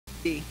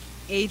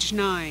age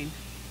 9.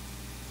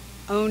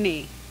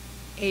 Oni,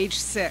 age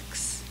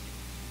 6.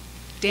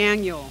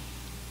 Daniel,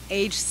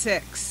 age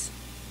 6.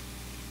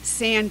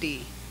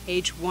 Sandy,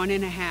 age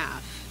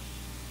 1.5.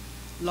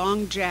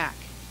 Long Jack,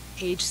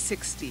 age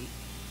 60.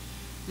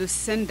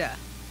 Lucinda,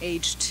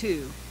 age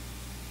 2.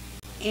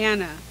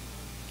 Anna,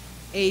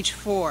 age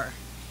 4.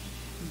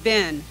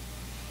 Ben,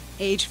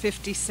 age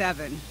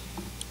 57.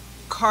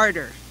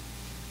 Carter,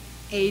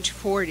 age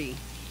 40.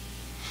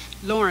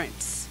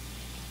 Lawrence,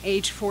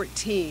 age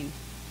 14.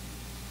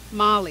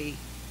 Molly,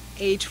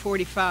 age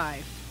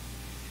 45.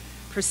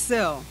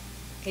 Priscilla,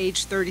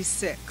 age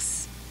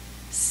 36.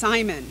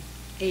 Simon,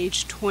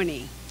 age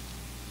 20.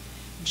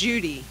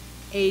 Judy,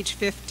 age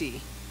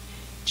 50.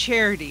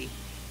 Charity,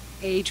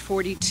 age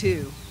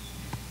 42.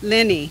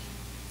 Lenny,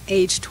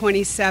 age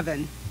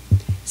 27.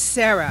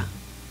 Sarah,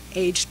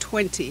 age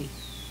 20.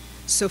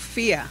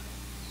 Sophia,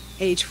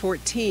 age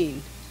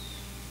 14.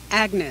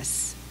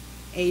 Agnes,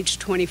 age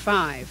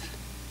 25.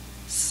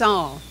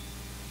 Saul,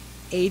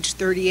 age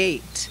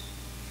 38.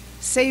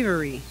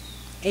 Savory,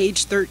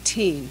 age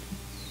 13.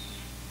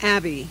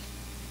 Abby,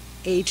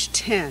 age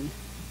 10.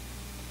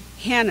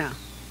 Hannah,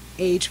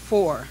 age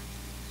 4.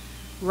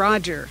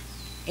 Roger,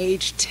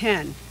 age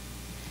 10.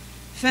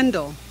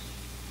 Fendel,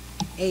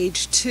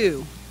 age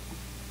 2.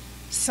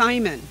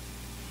 Simon,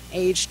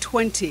 age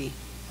 20.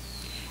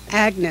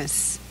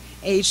 Agnes,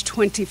 age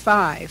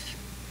 25.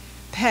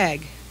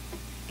 Peg,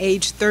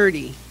 age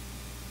 30.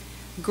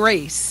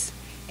 Grace,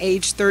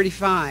 age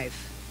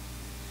 35.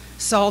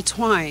 Saul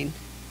Twine,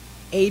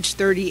 age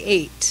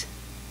 38.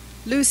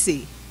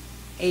 Lucy,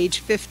 age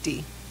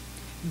 50.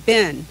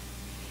 Ben,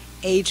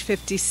 age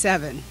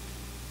 57.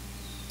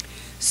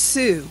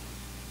 Sue,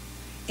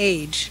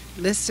 age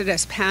listed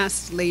as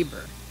past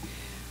labor.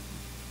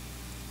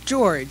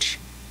 George,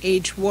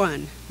 age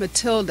 1.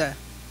 Matilda,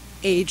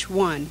 age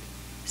 1.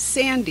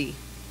 Sandy,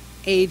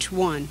 age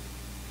 1.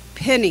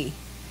 Penny,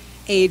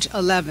 age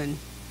 11.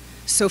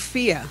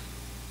 Sophia,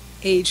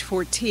 age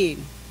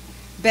 14.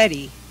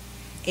 Betty,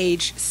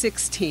 age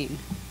 16.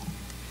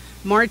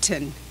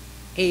 Martin,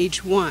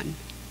 age 1.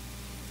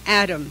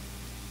 Adam,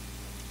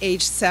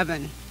 age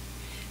 7.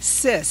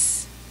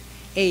 Sis,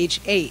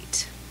 age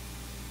 8.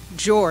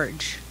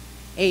 George,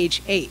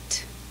 age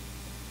 8.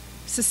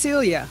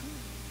 Cecilia,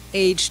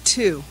 age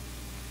 2.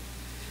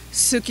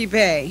 Suki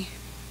Bay,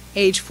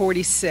 age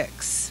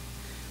 46.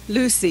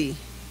 Lucy,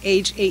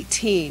 age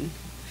 18.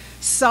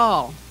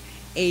 Saul,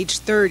 age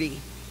 30.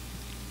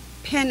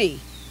 Penny,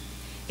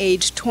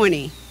 age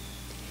 20.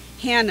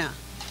 Hannah,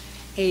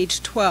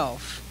 age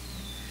 12.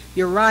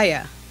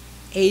 Uriah,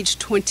 age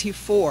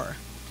 24.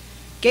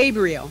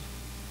 Gabriel,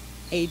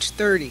 age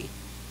 30.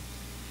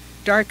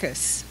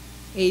 Darkus,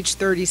 age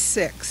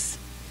 36.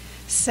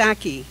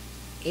 Saki,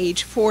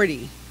 age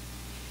 40.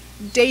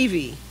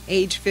 Davy,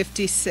 age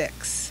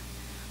 56.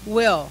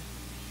 Will,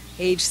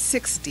 age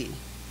 60.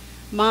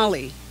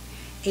 Molly,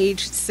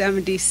 age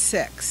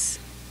 76.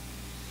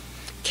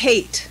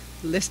 Kate,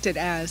 listed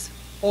as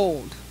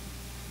old.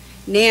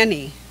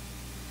 Nanny,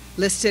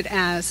 listed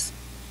as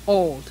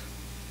old.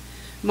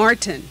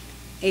 Martin,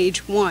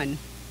 age 1.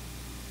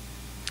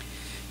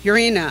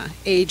 Urina,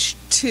 age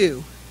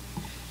 2.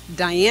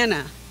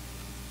 Diana,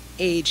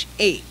 age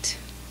 8.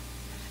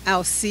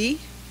 Alcie,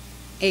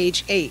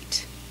 age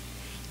 8.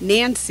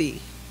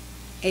 Nancy,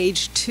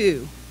 age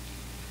 2.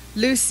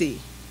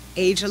 Lucy,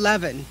 age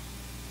 11.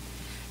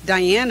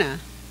 Diana,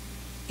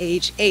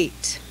 age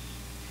 8.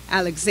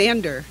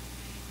 Alexander,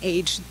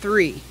 age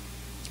 3.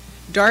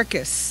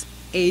 Darkus,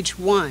 age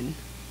 1.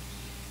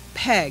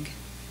 Peg,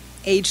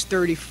 age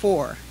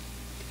 34.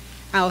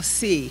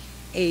 Alcie,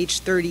 age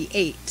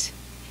 38.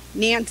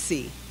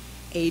 Nancy,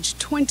 age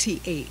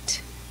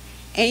 28.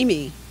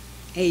 Amy,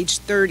 age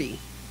 30.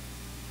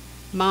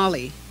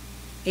 Molly,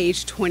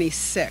 age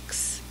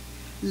 26.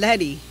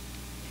 Letty,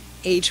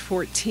 age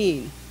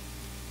 14.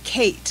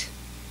 Kate,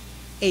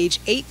 age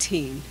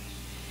 18.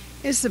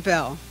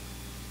 Isabel,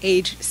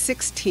 age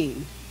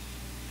 16.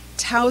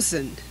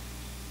 Townsend,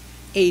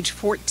 age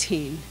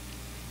 14.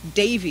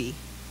 Davy,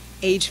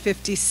 age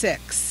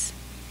 56.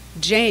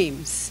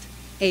 James,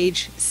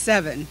 age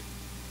 7.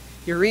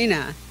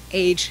 Urina,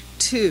 age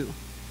 2.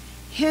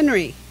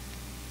 Henry,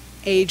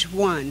 age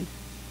 1.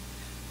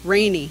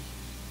 Rainey,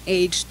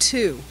 age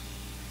 2.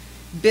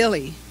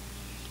 Billy,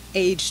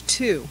 age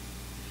 2.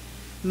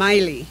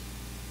 Miley,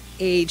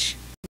 age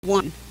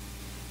 1.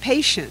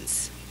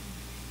 Patience,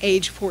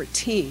 age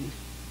 14.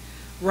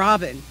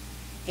 Robin,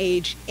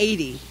 age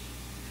 80.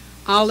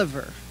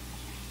 Oliver,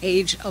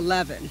 age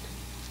 11.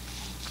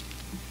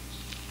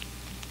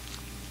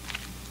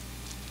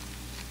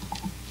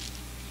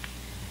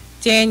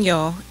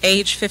 Daniel,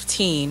 age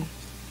 15.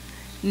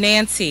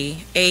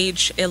 Nancy,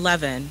 age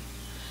 11.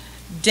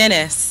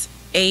 Dennis,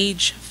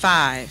 age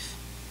 5.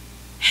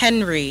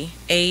 Henry,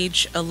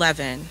 age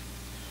 11.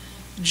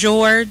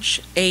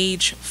 George,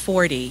 age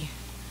 40.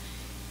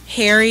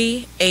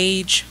 Harry,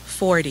 age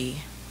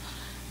 40.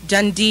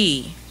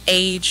 Dundee,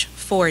 age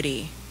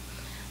 40.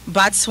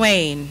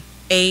 Botswain,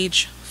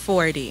 age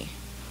 40.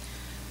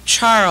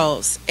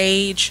 Charles,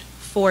 age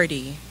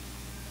 40.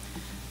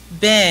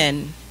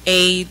 Ben,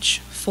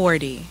 age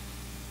 40.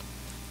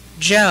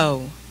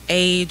 Joe,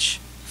 age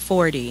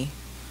 40.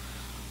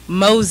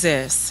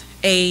 Moses,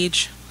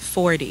 age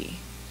 40.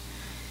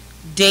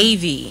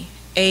 Davy,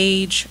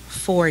 age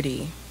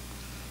 40.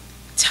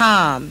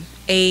 Tom,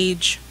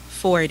 age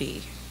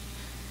 40.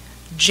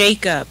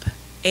 Jacob,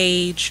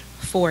 age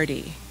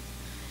 40.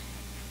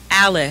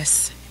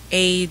 Alice,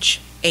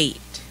 age 8.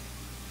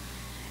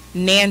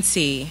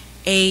 Nancy,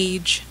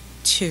 age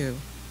 2.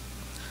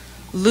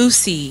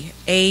 Lucy,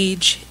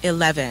 age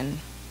 11.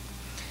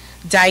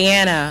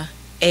 Diana,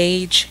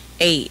 age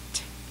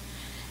 8.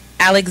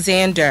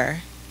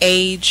 Alexander,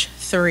 age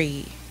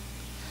 3.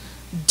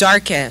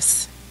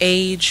 Darkus,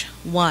 age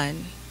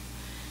 1.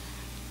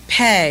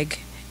 Peg,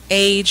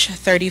 age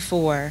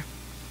 34.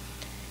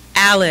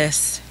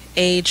 Alice,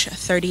 age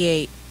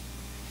 38.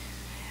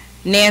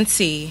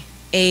 Nancy,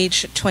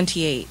 age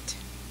 28.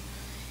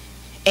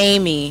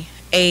 Amy,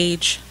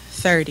 age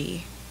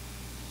 30.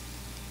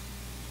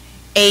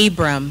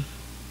 Abram,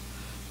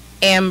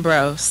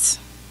 Ambrose,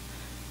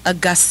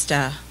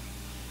 Augusta,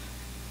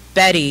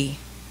 Betty,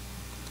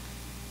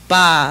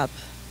 Bob,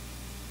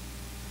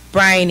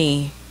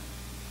 Bryony,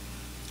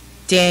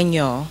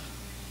 Daniel,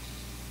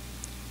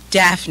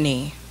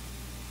 Daphne,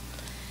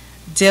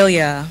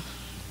 Delia,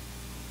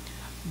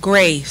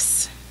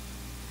 Grace,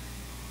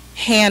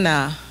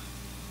 Hannah,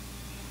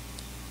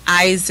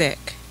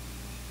 Isaac,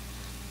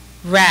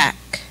 Rack,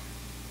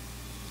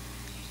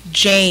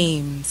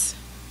 James,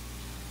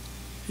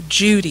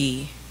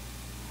 Judy,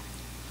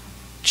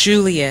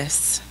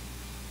 Julius,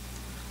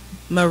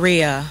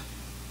 Maria,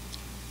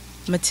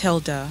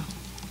 Matilda.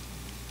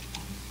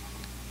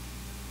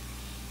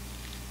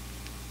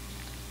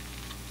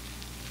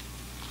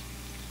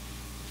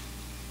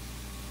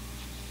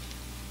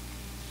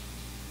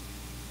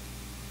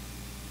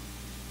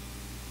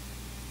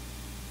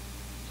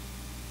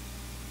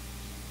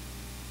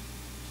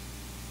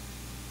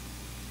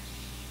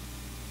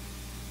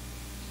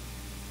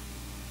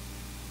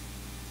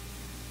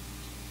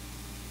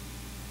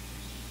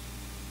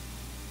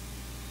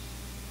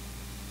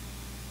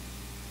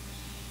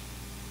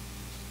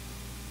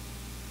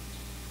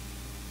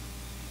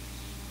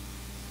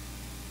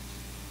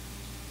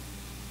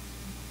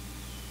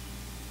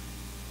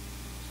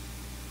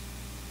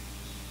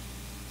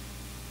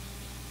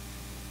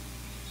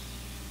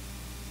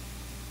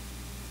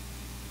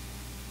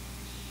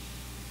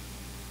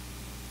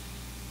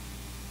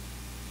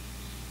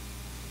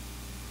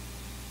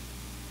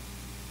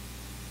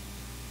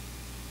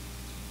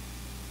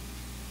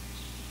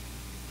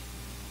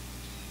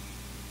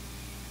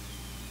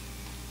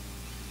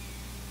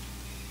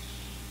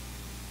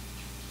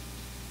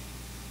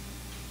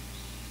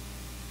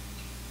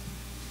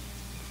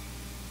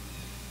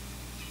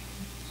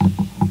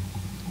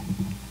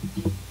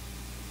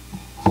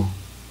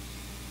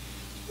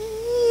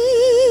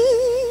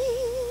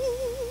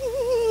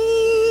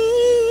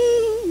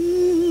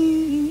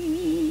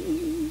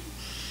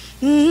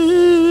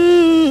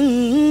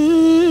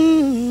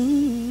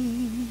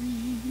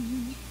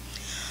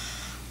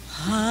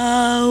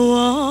 I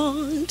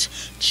want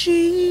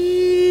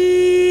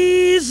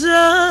Jesus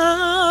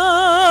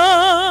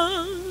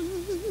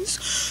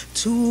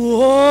to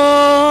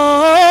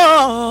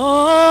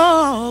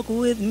walk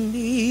with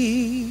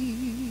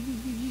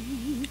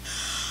me.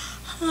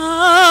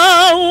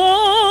 I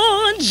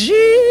want Jesus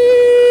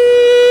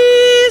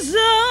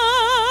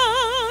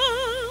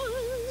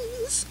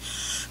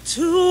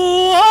to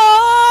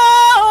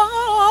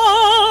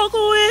walk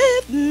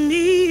with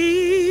me.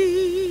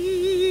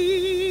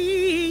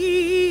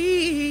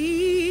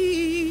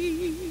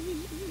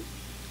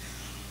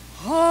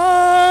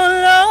 All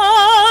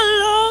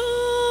along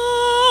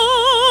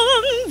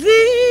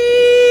this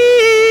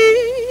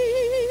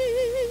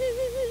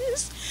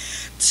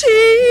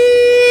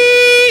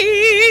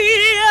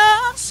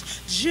tedious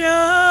journey,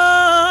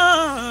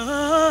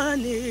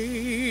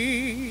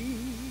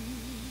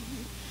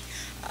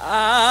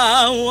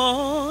 I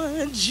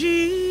want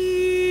Jesus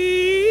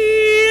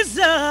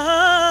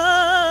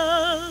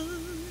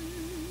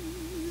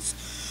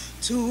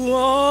to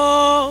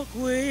walk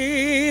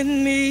with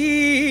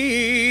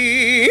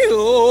me.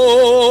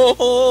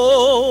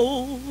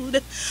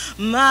 Hold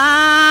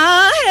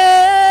my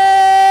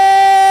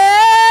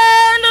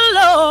hand,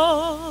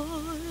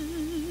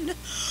 Lord.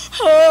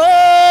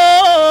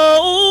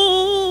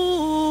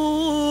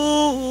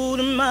 Hold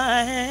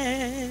my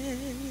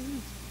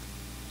hand.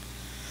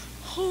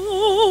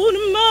 Hold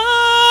my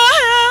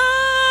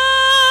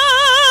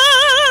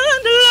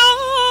hand,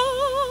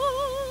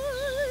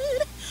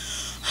 Lord.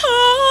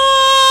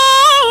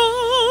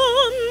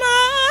 Hold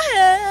my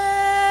hand.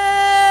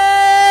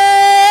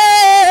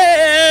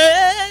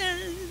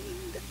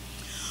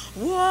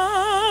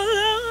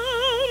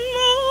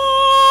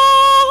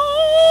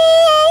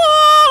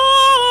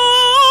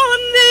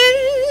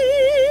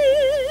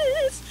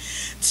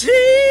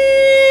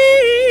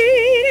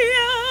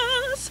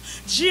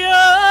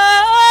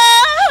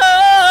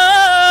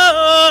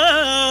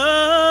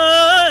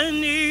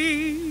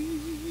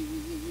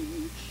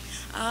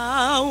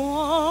 I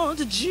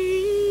want Jesus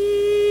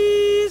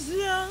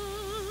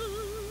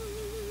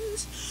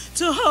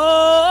to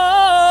hold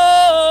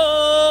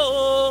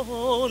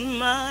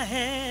my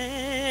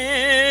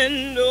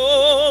hand,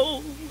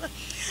 oh,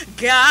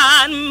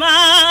 guide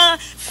my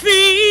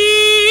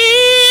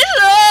feet,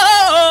 Lord,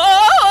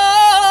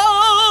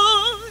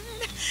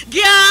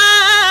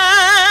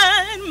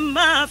 guide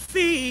my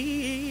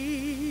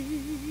feet,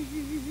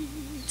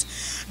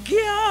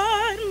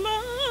 guide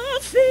my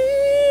feet,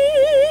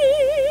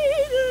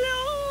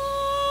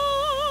 Lord,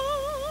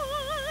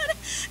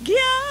 guide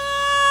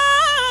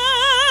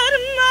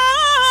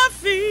my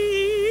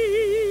feet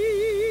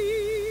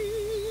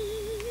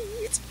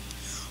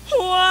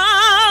while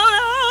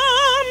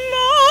I'm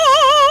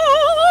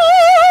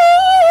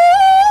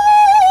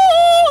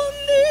on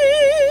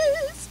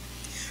this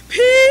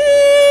pilgrim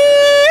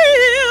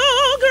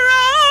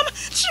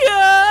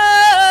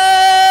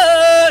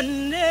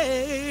journey.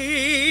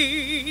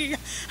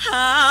 I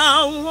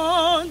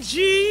want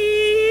Jesus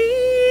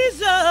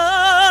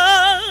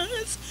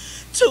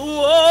to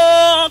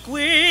walk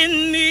with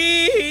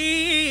me.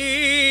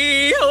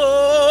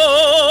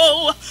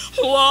 Oh,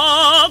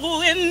 walk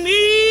with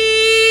me,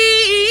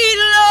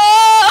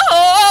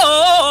 Lord.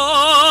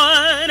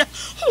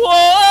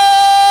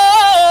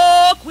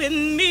 Walk with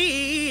me.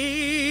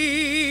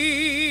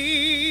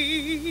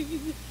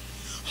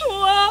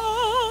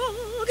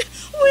 Walk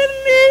with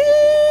me,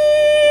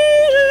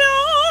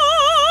 Lord.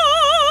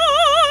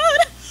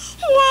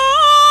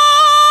 Walk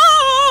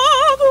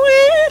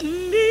with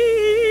me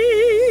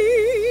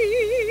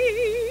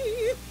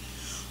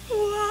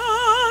while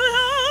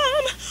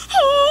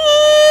I'm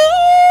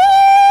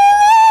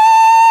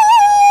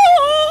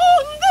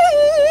on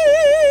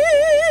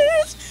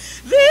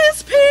this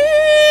pilgrim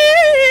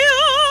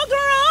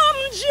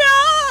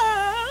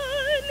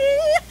journey.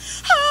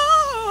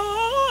 Oh,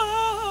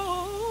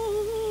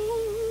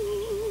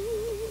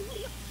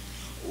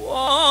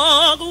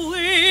 walk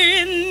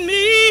with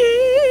me,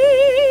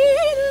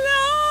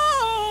 Lord.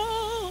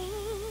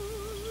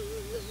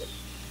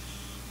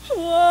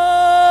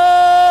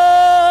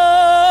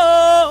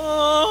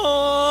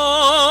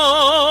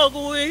 Walk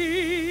with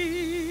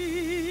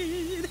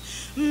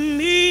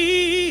me.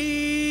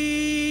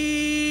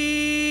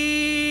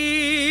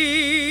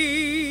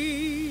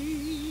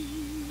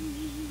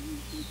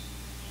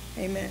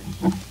 Amen.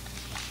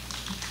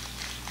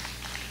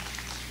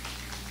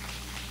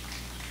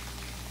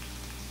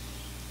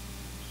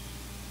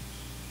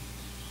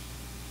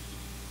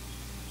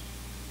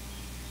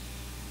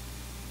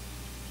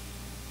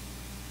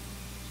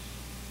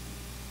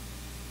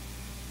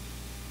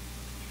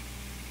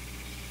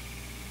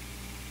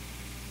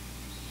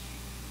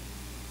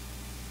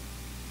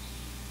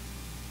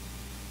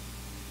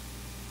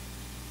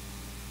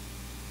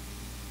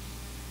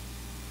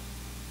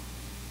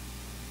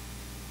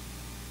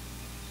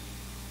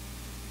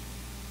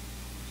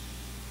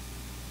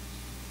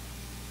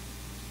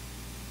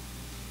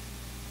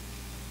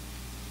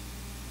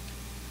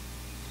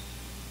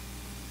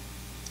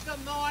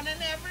 Good morning,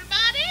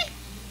 everybody.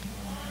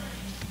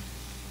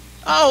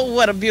 Oh,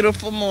 what a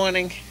beautiful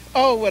morning.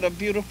 Oh, what a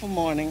beautiful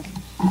morning.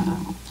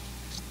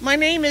 My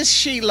name is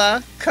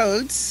Sheila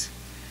Coates,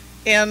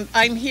 and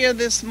I'm here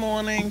this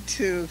morning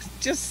to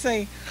just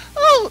say,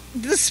 oh,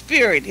 the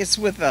Spirit is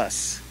with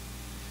us.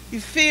 You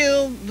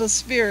feel the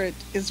Spirit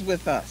is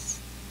with us.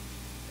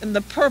 And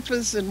the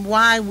purpose and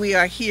why we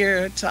are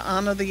here to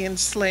honor the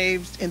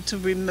enslaved and to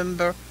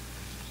remember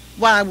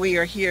why we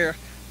are here.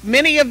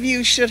 Many of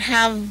you should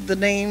have the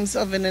names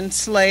of an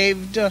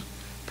enslaved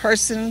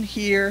person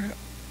here.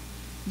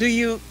 Do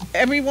you,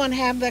 everyone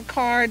have that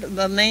card,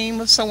 the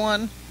name of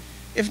someone?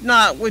 If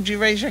not, would you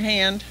raise your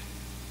hand?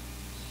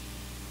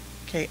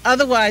 Okay,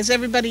 otherwise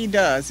everybody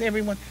does,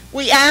 everyone.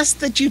 We ask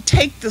that you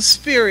take the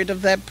spirit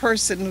of that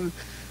person who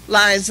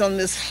lies on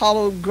this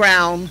hallowed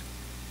ground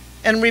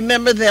and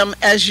remember them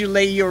as you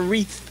lay your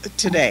wreath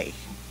today.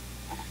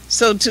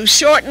 So to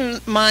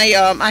shorten my,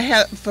 I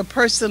have a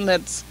person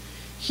that's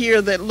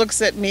here that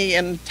looks at me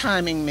and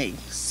timing me.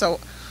 So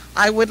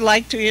I would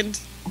like to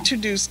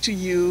introduce to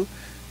you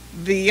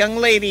the young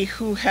lady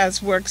who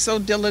has worked so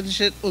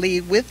diligently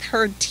with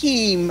her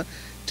team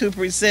to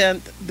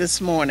present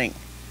this morning.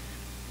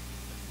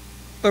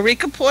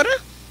 Barika Porter,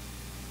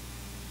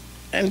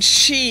 and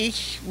she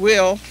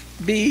will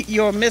be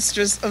your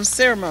mistress of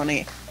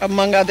ceremony,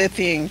 among other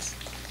things.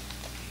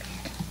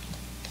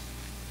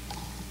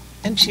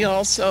 And she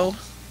also,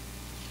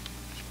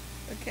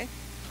 okay,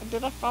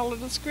 did I follow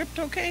the script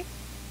okay?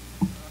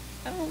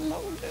 I don't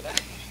know, did I?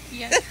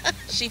 Yes,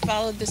 she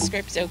followed the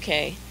script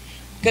okay.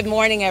 Good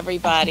morning,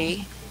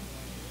 everybody.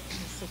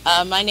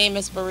 My name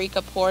is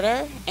Barika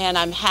Porter, and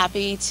I'm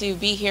happy to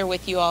be here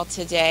with you all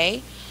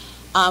today.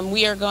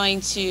 We are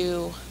going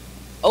to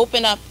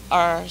open up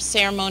our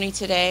ceremony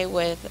today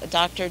with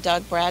Dr.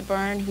 Doug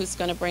Bradburn, who's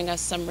going to bring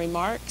us some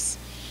remarks.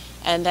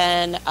 And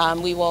then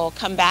we will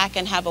come back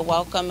and have a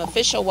welcome,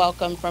 official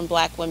welcome from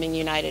Black Women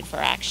United for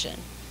Action.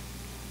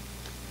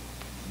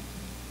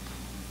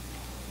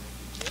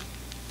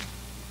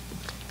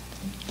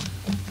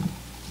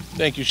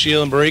 Thank you,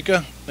 Sheila and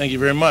Barika. Thank you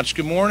very much.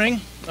 Good morning.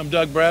 I'm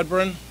Doug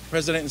Bradburn,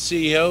 President and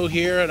CEO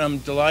here, and I'm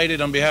delighted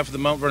on behalf of the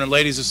Mount Vernon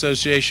Ladies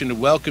Association to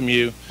welcome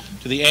you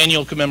to the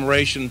annual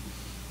commemoration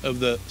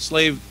of the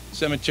Slave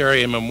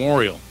Cemetery and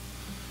Memorial.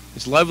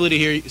 It's lovely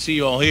to see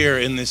you all here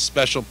in this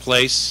special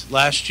place.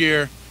 Last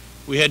year,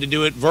 we had to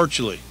do it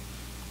virtually,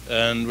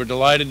 and we're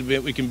delighted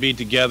that we can be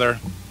together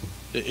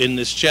in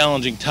this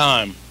challenging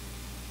time.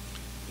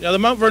 Now, the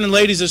Mount Vernon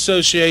Ladies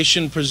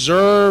Association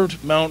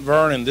preserved Mount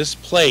Vernon, this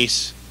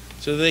place,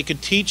 so that they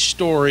could teach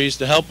stories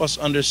to help us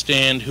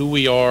understand who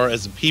we are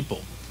as a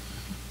people.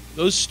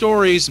 Those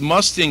stories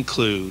must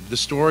include the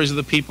stories of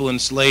the people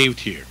enslaved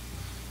here.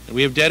 And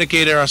we have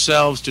dedicated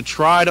ourselves to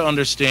try to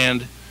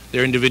understand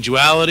their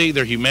individuality,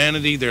 their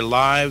humanity, their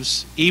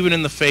lives, even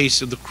in the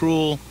face of the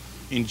cruel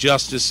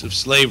injustice of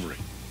slavery.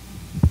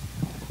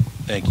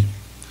 Thank you.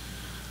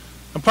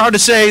 I'm proud to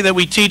say that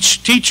we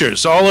teach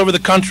teachers all over the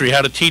country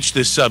how to teach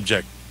this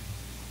subject,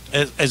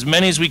 as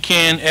many as we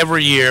can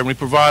every year, and we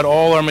provide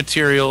all our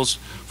materials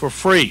for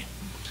free.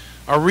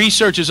 Our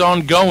research is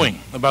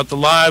ongoing about the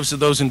lives of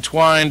those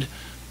entwined,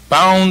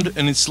 bound,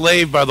 and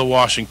enslaved by the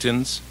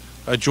Washingtons,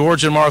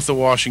 George and Martha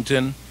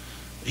Washington,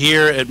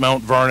 here at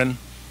Mount Vernon,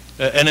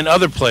 and in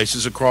other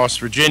places across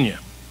Virginia.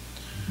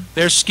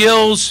 Their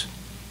skills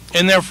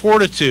and their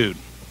fortitude,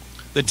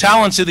 the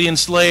talents of the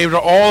enslaved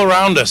are all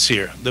around us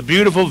here. The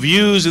beautiful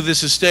views of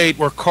this estate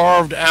were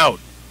carved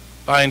out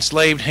by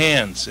enslaved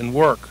hands and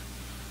work.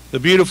 The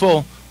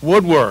beautiful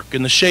woodwork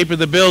and the shape of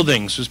the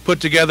buildings was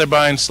put together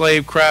by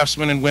enslaved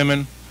craftsmen and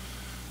women.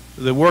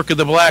 The work of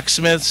the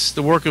blacksmiths,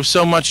 the work of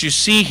so much you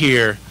see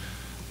here,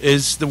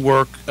 is the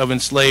work of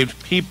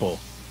enslaved people.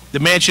 The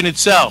mansion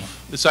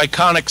itself, this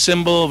iconic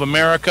symbol of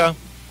America,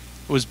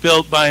 was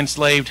built by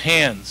enslaved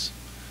hands.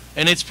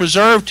 And it's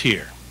preserved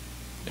here.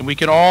 And we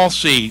can all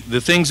see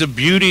the things of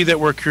beauty that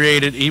were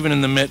created even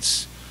in the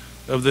midst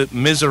of the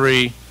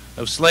misery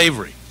of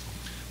slavery.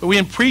 But we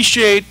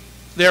appreciate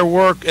their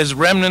work as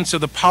remnants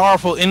of the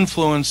powerful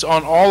influence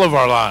on all of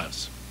our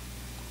lives.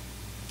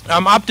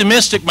 I'm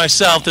optimistic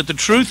myself that the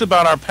truth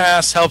about our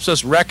past helps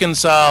us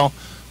reconcile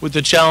with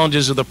the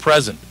challenges of the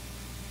present.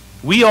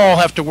 We all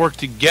have to work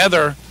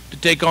together to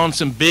take on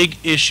some big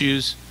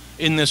issues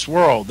in this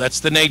world. That's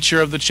the nature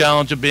of the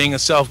challenge of being a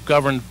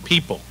self-governed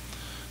people.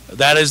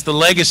 That is the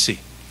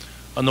legacy,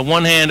 on the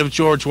one hand, of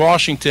George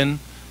Washington,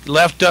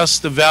 left us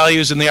the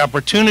values and the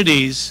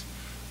opportunities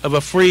of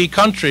a free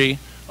country.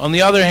 On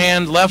the other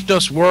hand, left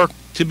us work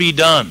to be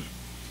done.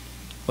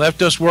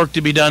 Left us work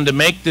to be done to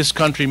make this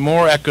country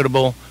more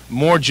equitable,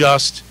 more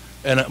just,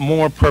 and a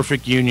more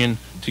perfect union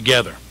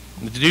together.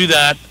 And to do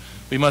that,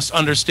 we must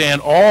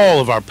understand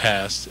all of our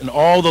past and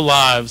all the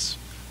lives,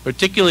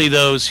 particularly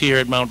those here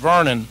at Mount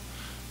Vernon,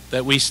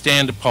 that we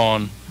stand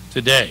upon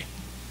today.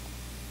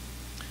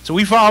 So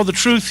we follow the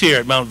truth here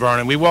at Mount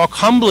Vernon. We walk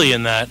humbly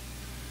in that,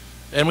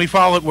 and we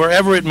follow it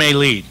wherever it may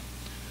lead.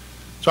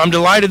 So I'm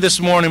delighted this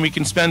morning we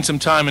can spend some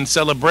time in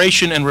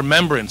celebration and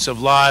remembrance of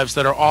lives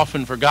that are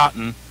often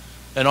forgotten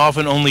and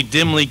often only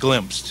dimly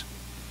glimpsed.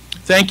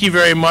 Thank you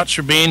very much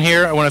for being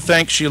here. I want to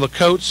thank Sheila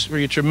Coates for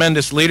your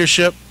tremendous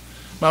leadership.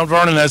 Mount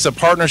Vernon has a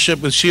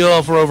partnership with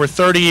Sheila for over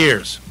 30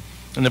 years.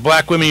 And the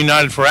Black Women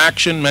United for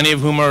Action, many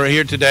of whom are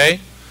here today.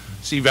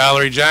 See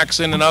Valerie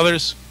Jackson and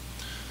others.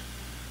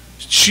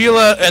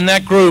 Sheila and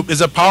that group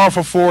is a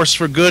powerful force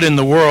for good in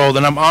the world,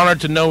 and I'm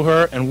honored to know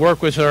her and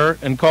work with her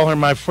and call her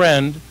my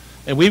friend.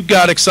 And we've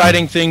got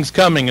exciting things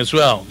coming as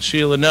well.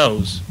 Sheila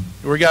knows.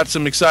 We've got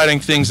some exciting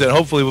things that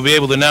hopefully we'll be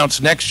able to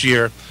announce next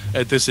year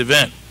at this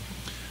event.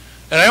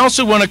 And I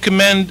also want to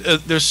commend,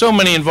 there's so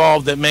many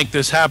involved that make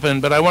this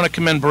happen, but I want to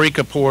commend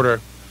Barika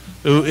Porter,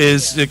 who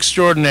is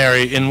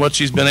extraordinary in what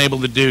she's been able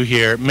to do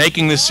here,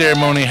 making this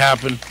ceremony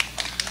happen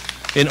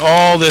in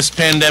all this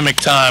pandemic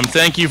time.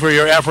 Thank you for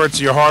your efforts,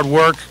 your hard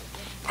work.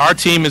 Our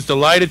team is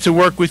delighted to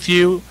work with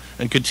you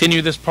and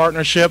continue this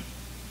partnership.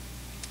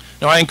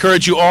 Now, I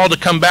encourage you all to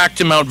come back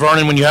to Mount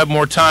Vernon when you have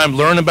more time,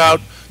 learn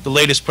about the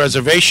latest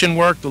preservation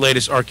work, the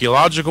latest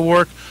archaeological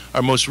work,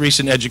 our most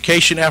recent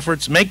education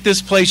efforts. Make this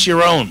place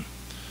your own,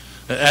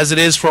 as it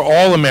is for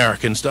all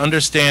Americans, to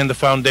understand the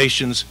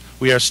foundations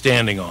we are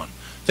standing on.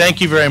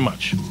 Thank you very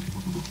much.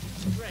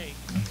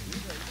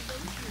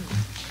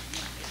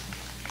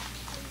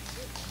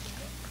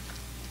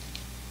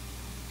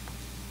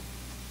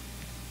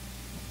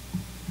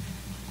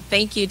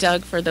 Thank you,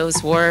 Doug, for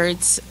those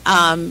words.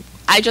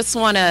 I just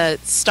want to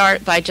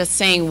start by just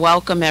saying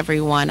welcome,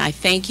 everyone. I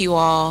thank you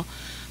all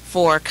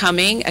for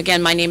coming.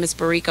 Again, my name is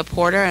Barika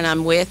Porter, and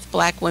I'm with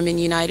Black Women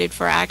United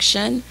for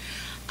Action.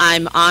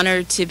 I'm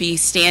honored to be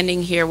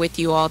standing here with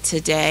you all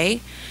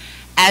today.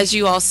 As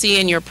you all see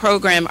in your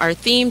program, our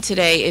theme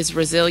today is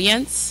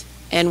resilience,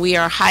 and we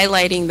are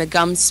highlighting the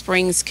Gum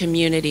Springs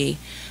community,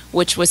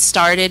 which was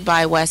started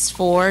by Wes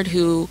Ford,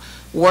 who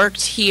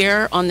worked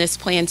here on this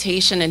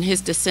plantation, and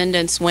his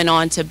descendants went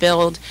on to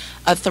build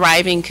a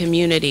thriving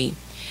community.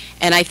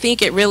 And I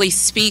think it really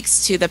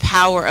speaks to the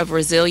power of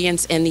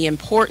resilience and the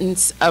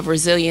importance of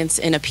resilience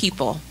in a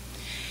people.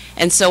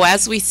 And so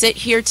as we sit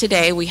here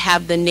today, we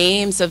have the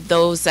names of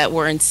those that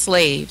were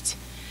enslaved.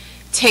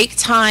 Take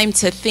time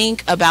to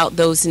think about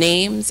those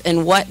names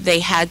and what they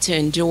had to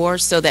endure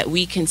so that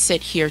we can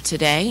sit here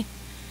today.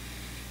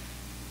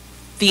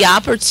 The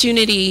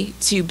opportunity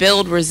to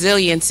build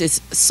resilience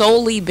is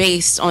solely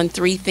based on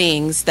three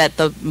things that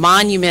the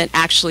monument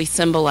actually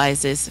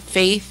symbolizes: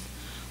 faith,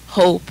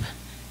 hope,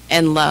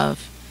 and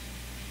love.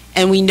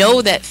 And we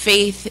know that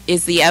faith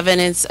is the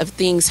evidence of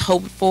things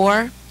hoped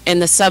for and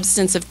the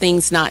substance of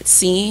things not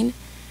seen.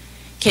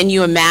 Can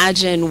you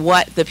imagine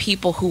what the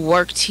people who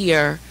worked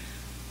here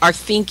are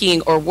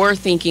thinking or were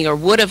thinking or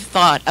would have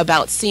thought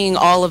about seeing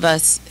all of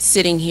us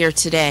sitting here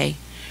today,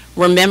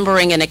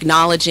 remembering and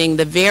acknowledging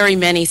the very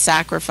many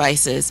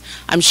sacrifices?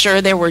 I'm sure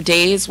there were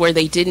days where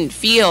they didn't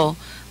feel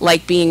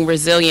like being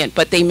resilient,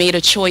 but they made a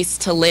choice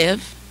to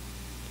live.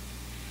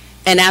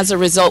 And as a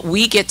result,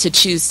 we get to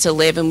choose to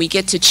live, and we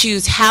get to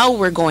choose how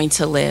we're going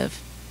to live.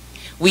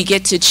 We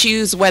get to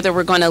choose whether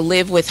we're going to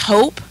live with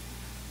hope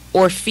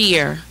or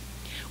fear.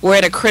 We're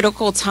at a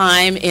critical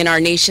time in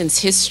our nation's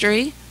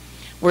history.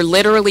 We're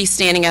literally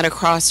standing at a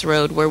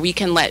crossroad where we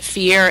can let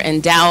fear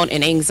and doubt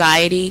and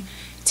anxiety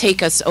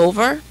take us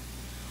over,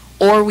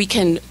 or we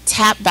can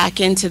tap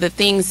back into the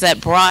things that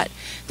brought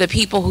the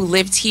people who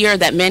lived here,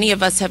 that many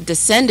of us have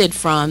descended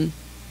from,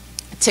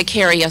 to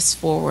carry us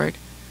forward.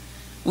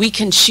 We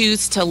can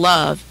choose to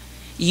love.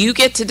 You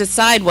get to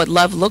decide what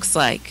love looks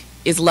like.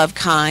 Is love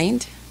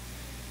kind?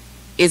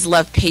 Is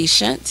love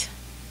patient?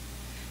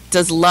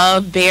 Does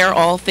love bear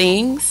all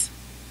things?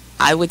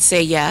 I would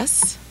say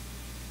yes.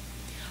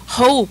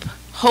 Hope.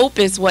 Hope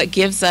is what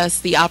gives us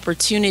the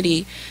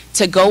opportunity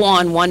to go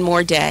on one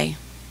more day.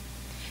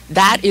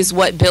 That is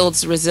what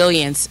builds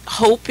resilience.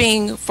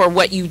 Hoping for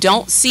what you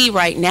don't see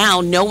right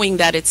now, knowing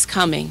that it's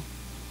coming.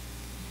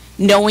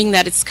 Knowing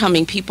that it's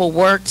coming. People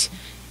worked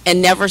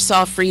and never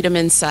saw freedom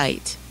in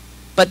sight,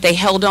 but they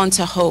held on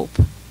to hope.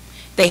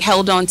 They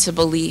held on to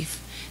belief.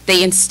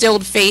 They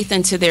instilled faith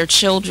into their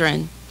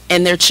children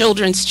and their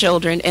children's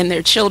children and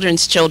their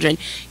children's children.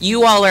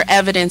 You all are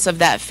evidence of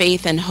that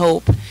faith and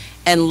hope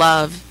and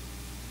love.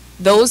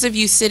 Those of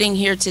you sitting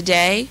here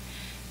today,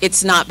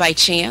 it's not by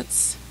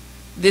chance.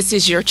 This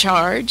is your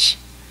charge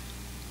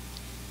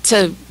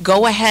to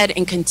go ahead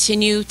and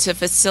continue to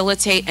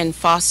facilitate and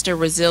foster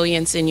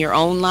resilience in your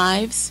own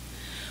lives.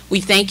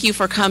 We thank you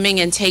for coming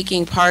and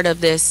taking part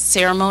of this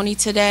ceremony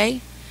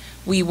today.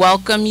 We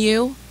welcome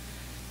you.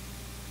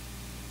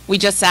 We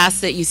just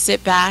ask that you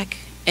sit back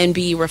and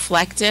be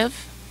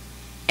reflective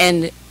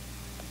and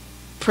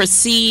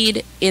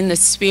proceed in the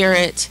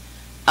spirit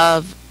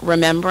of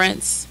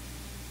remembrance,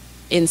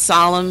 in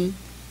solemn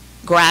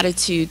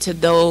gratitude to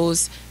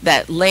those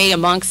that lay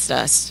amongst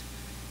us.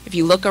 If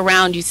you look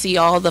around, you see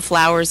all the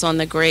flowers on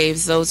the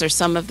graves. Those are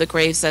some of the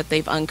graves that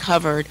they've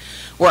uncovered.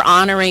 We're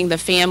honoring the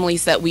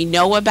families that we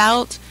know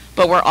about,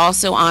 but we're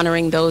also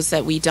honoring those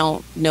that we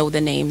don't know the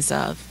names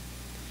of.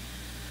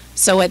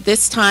 So at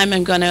this time,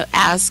 I'm going to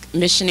ask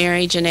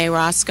Missionary Janae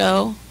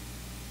Roscoe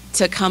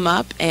to come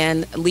up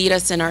and lead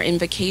us in our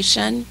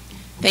invocation.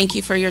 Thank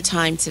you for your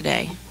time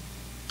today.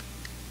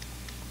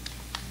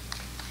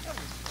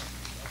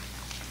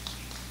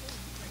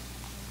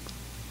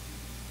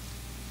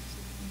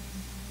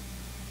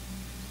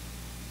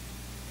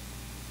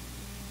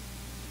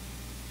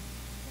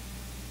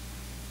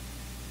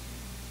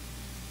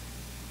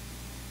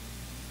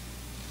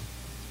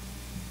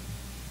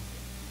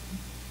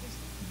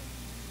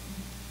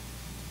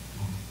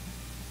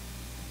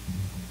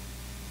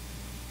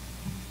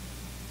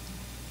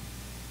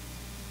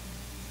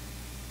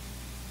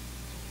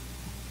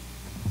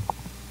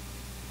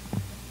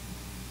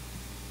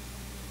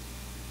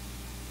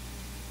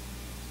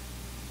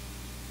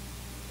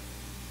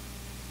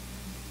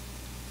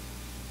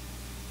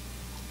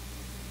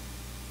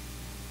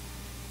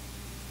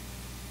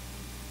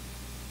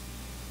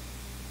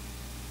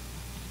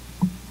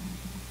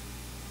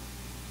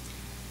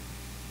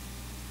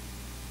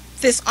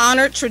 This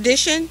honored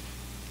tradition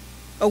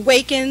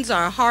awakens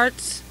our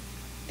hearts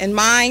and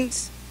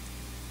minds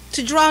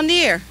to draw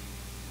near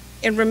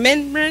in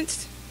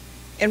remembrance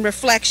and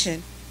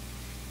reflection,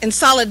 in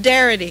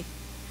solidarity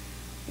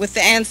with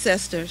the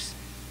ancestors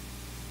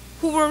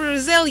who were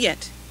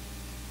resilient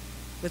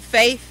with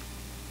faith,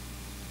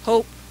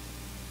 hope,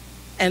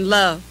 and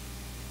love.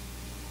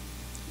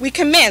 We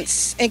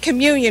commence in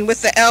communion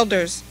with the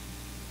elders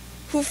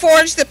who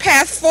forged the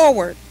path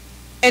forward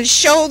and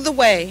showed the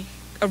way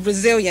of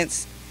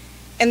resilience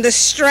in the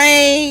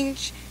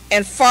strange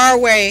and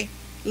faraway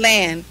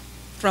land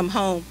from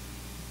home.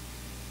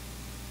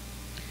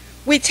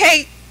 We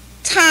take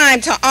time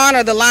to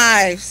honor the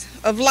lives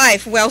of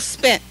life well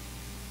spent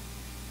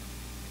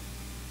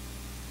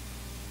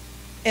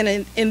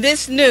in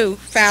this new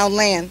found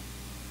land.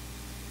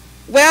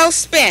 Well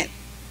spent,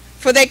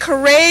 for they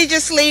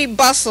courageously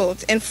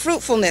bustled in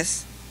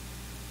fruitfulness,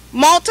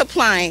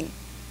 multiplying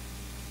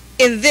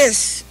in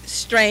this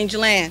strange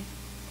land.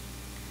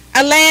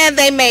 A land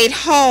they made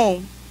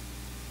home.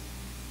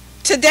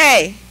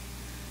 Today,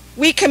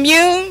 we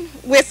commune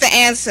with the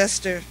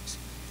ancestors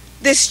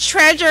this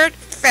treasured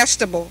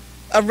festival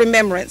of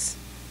remembrance.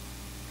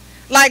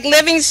 Like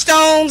living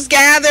stones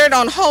gathered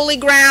on holy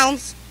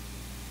grounds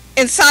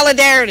in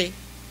solidarity,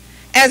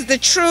 as the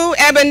true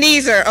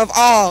Ebenezer of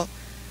all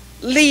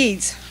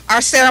leads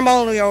our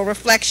ceremonial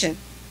reflection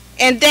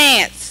and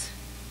dance,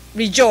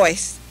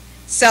 rejoice,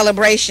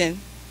 celebration.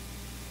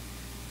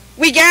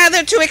 We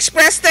gather to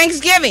express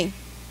thanksgiving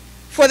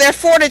for their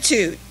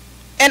fortitude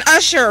and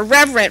usher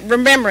reverent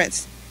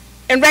remembrance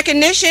in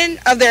recognition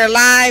of their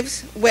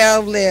lives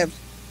well lived.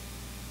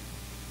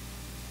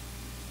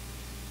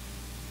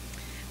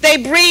 They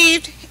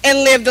breathed and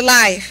lived a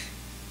life,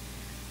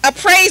 a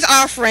praise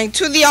offering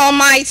to the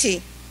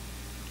Almighty,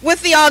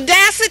 with the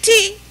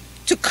audacity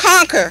to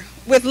conquer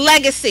with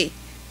legacy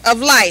of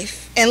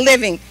life and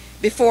living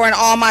before an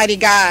almighty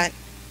God.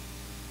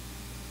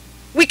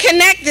 We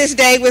connect this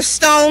day with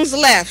stones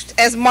left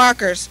as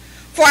markers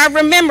for our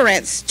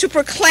remembrance to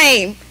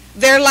proclaim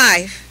their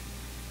life.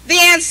 The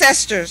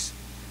ancestors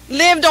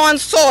lived on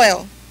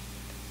soil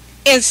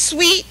in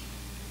sweat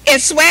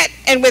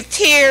and with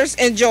tears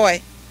and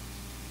joy.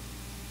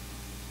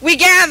 We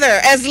gather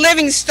as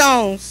living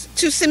stones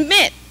to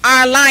cement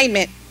our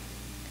alignment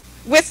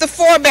with the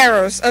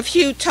forebearers of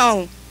hue,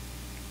 tone,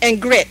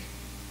 and grit,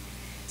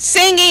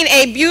 singing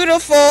a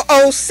beautiful,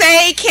 "Oh,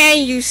 say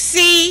can you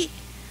see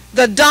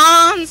the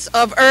dawns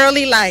of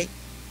early light,"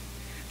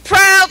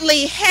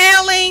 proudly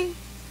hailing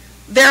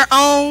their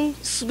own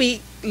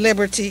sweet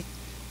liberty.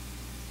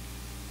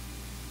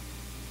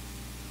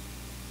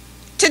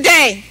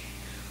 Today,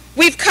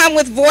 we've come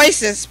with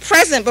voices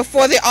present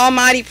before the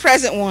Almighty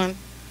Present One,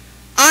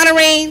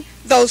 honoring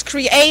those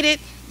created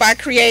by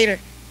Creator,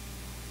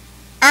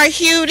 our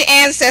hued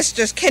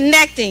ancestors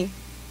connecting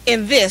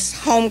in this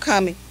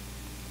homecoming,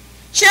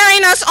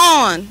 cheering us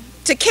on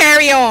to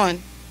carry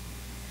on.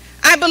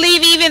 I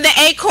believe even the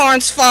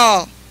acorns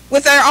fall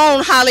with their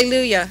own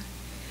hallelujah,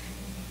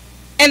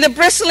 and the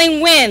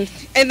bristling wind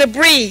and the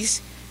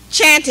breeze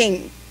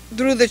chanting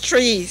through the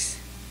trees.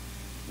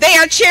 They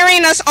are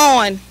cheering us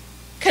on,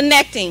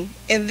 connecting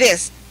in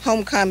this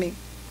homecoming.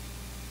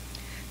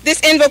 This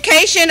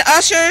invocation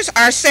ushers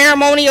our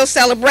ceremonial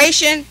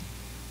celebration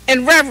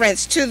in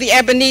reverence to the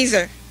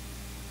Ebenezer,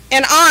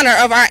 in honor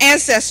of our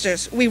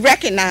ancestors we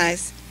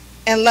recognize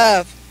and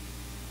love.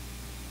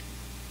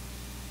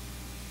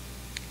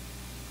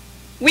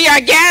 We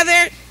are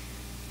gathered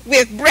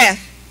with breath.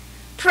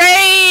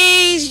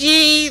 Praise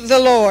ye the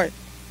Lord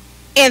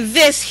in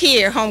this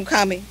here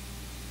homecoming.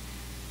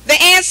 The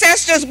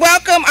ancestors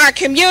welcome our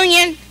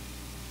communion,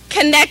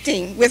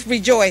 connecting with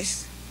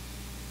rejoice.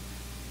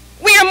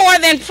 We are more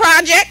than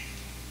project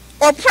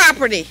or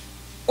property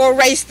or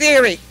race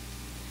theory,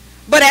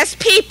 but as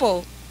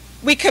people,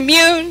 we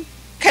commune,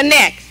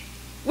 connect.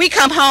 We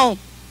come home.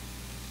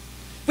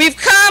 We've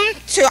come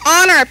to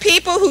honor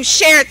people who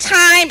shared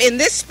time in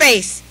this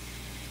space,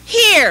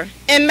 here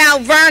in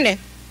Mount Vernon,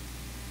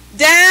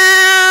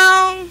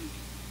 down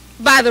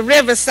by the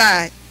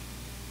riverside,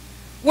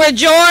 where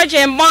George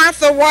and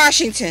Martha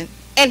Washington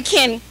and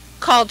Ken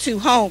called to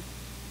home.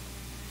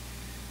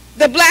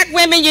 The Black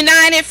Women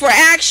United for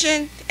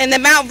Action and the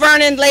Mount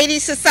Vernon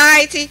Ladies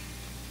Society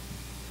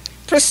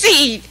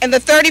proceed in the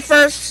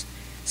 31st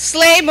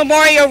Slave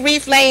Memorial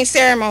Wreath Laying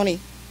Ceremony.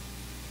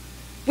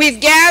 We've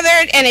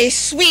gathered in a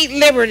sweet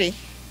liberty.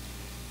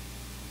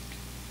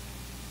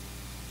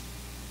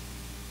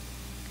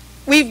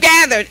 We've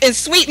gathered in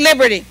sweet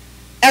liberty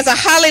as a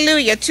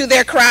hallelujah to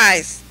their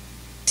cries,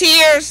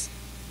 tears,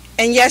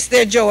 and yes,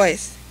 their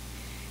joys.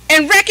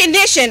 In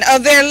recognition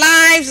of their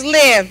lives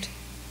lived,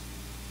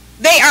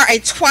 they are a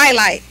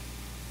twilight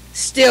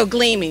still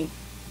gleaming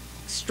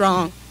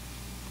strong.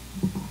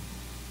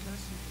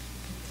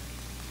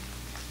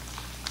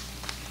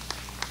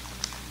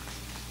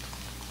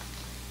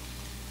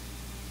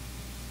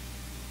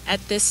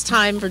 At this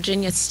time,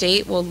 Virginia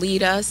State will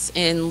lead us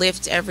in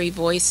Lift Every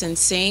Voice and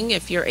Sing.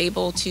 If you're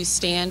able to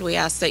stand, we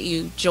ask that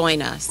you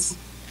join us.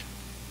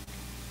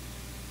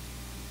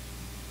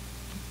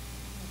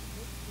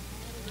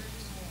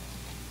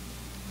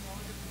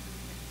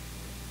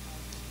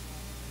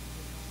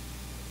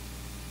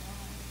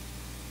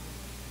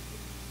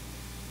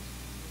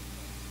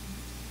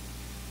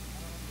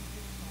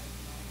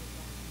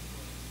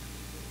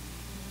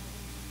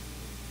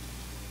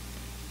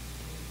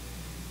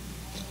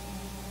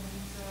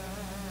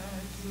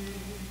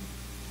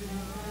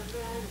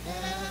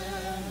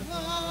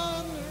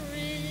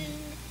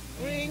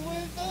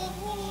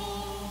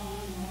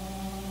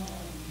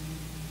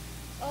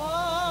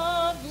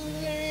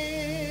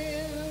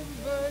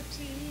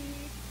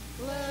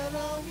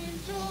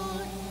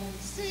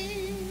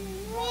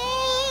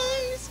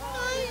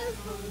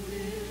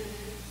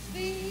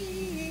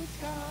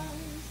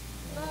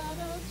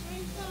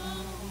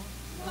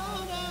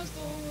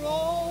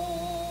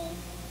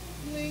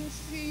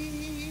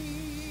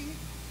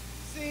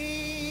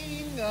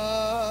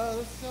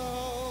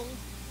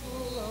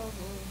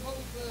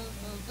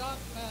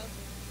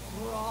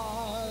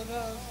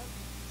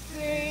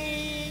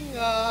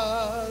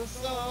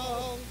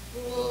 Song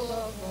full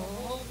of the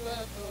hope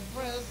that the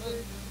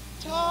present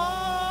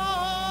time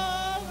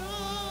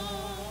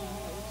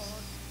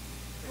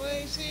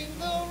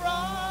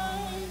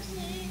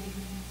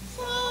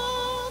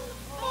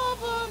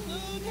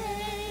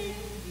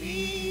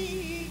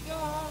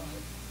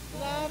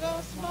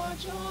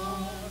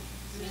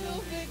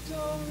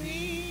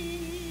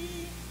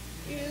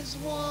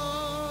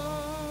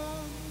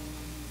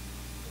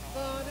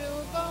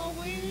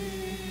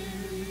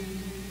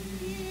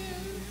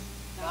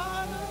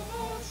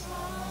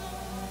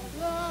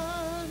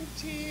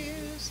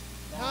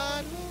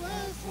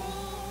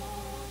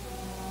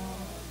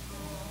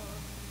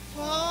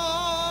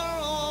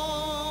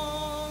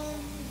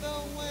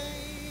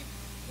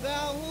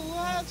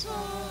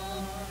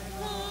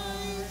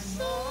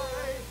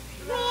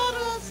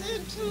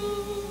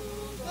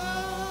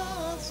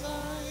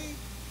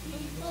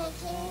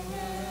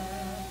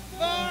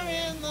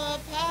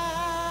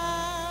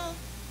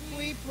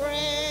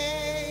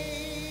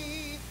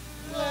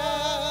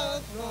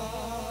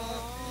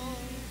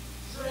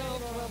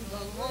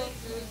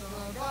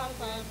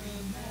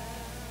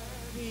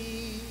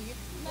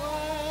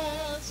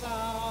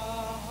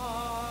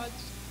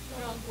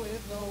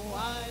the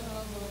wine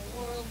of the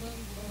world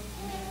and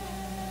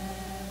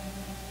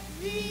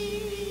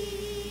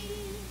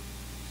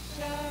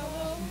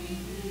shall we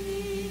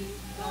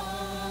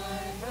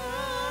thy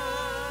hand,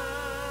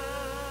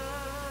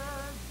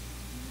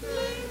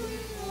 may we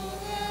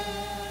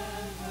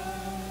forever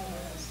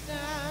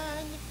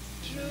stand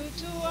true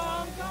to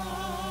our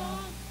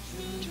God,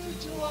 true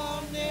to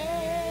our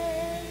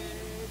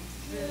native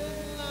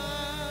land.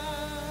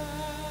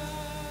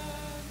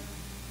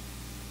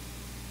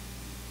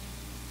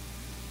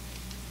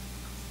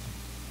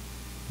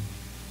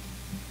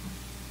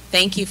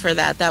 Thank you for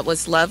that. That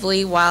was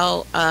lovely.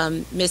 While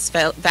Miss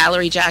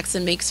Valerie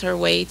Jackson makes her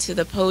way to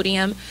the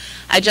podium,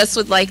 I just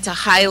would like to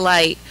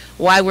highlight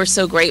why we're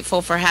so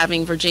grateful for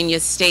having Virginia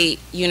State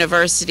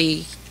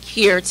University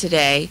here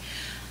today.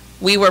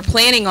 We were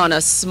planning on a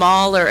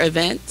smaller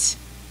event,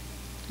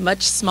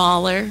 much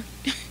smaller.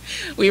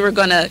 We were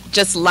going to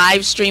just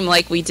live stream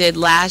like we did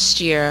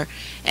last year,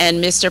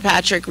 and Mr.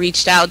 Patrick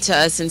reached out to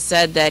us and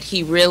said that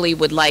he really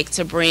would like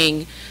to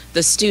bring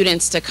the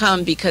students to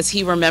come because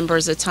he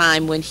remembers a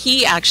time when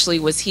he actually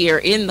was here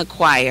in the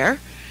choir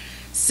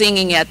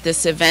singing at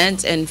this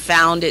event and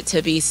found it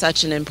to be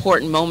such an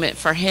important moment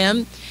for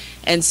him.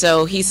 And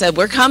so he said,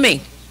 we're coming.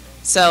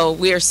 So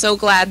we are so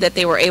glad that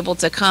they were able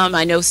to come.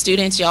 I know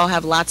students, y'all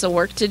have lots of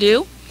work to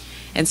do.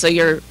 And so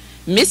you're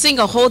missing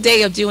a whole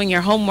day of doing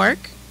your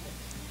homework.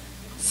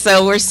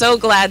 So we're so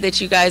glad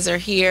that you guys are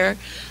here.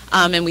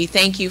 And we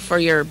thank you for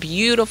your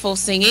beautiful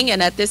singing.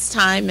 And at this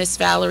time, Miss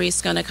Valerie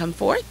is going to come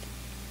forth.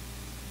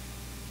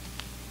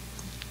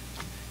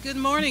 Good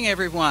morning,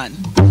 everyone.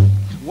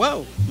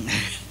 Whoa.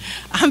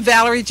 I'm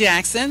Valerie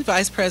Jackson,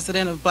 Vice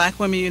President of Black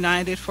Women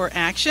United for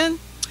Action,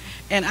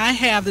 and I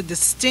have the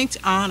distinct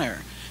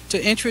honor to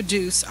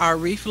introduce our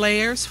wreath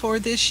layers for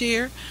this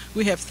year.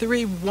 We have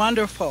three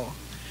wonderful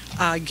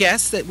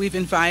guests that we've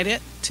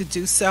invited to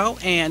do so,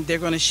 and they're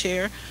going to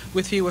share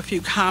with you a few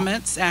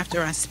comments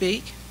after I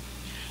speak.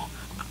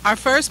 Our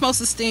first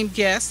most esteemed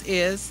guest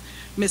is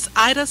Miss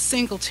Ida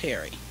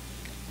Singletary.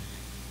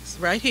 It's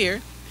right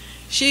here.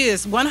 She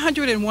is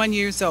 101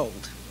 years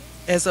old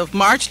as of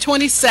March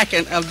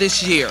 22nd of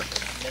this year.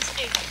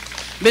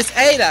 Miss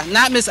Ada,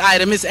 not Miss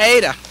Ida, Miss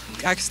Ada.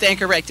 I stand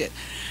corrected.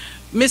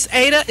 Miss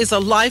Ada is a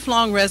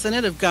lifelong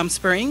resident of Gum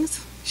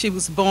Springs. She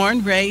was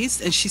born,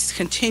 raised, and she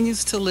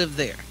continues to live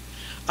there.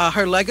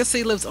 Her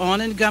legacy lives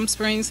on in Gum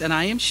Springs, and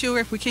I am sure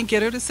if we can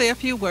get her to say a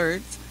few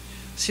words,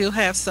 she'll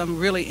have some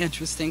really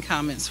interesting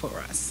comments for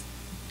us.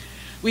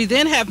 We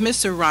then have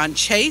Mr. Ron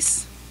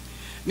Chase.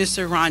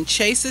 Mr. Ron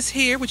Chase is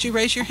here. Would you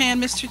raise your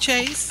hand, Mr.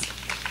 Chase?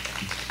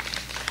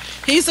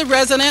 He's a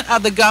resident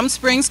of the Gum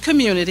Springs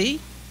community,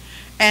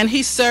 and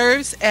he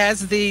serves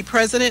as the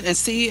president and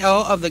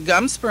CEO of the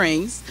Gum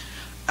Springs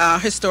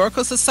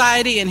Historical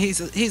Society, and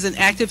he's an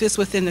activist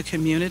within the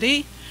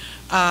community.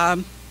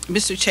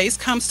 Mr. Chase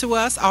comes to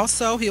us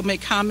also. He'll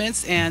make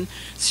comments and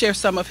share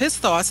some of his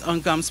thoughts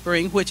on Gum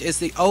Springs, which is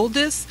the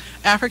oldest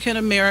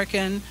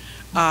African-American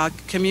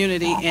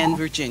community in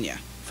Virginia,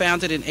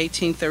 founded in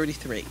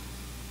 1833.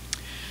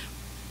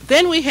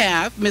 Then we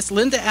have Miss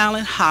Linda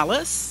Allen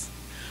Hollis,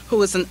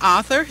 who is an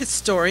author,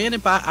 historian,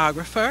 and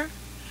biographer,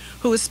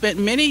 who has spent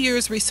many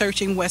years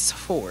researching West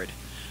Ford.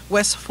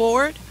 West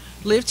Ford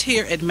lived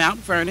here at Mount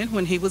Vernon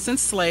when he was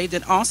enslaved,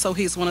 and also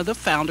he's one of the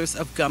founders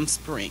of Gum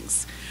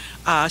Springs.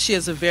 She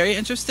has a very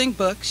interesting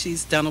book.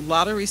 She's done a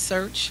lot of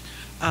research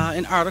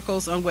and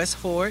articles on West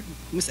Ford.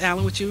 Miss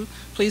Allen, would you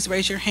please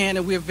raise your hand?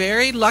 And we're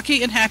very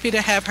lucky and happy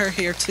to have her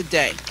here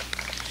today.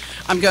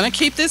 I'm going to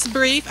keep this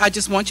brief. I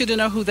just want you to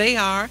know who they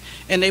are,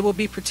 and they will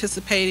be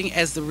participating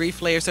as the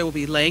wreath layers. They will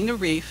be laying the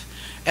wreath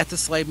at the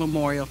Slave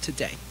Memorial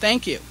today.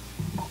 Thank you.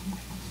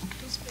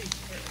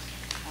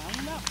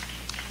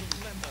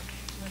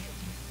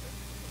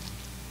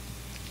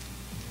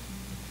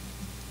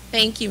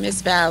 Thank you,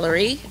 Ms.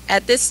 Valerie.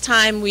 At this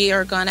time, we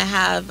are going to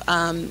have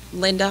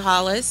Linda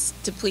Hollis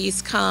to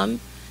please come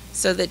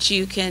so that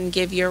you can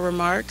give your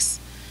remarks.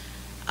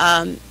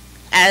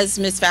 As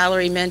Ms.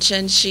 Valerie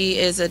mentioned, she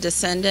is a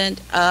descendant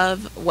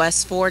of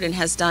West Ford and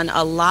has done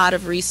a lot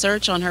of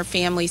research on her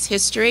family's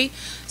history,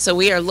 so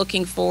we are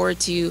looking forward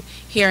to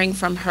hearing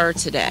from her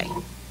today.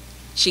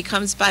 She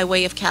comes by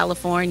way of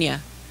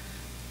California,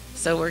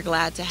 so we're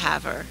glad to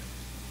have her.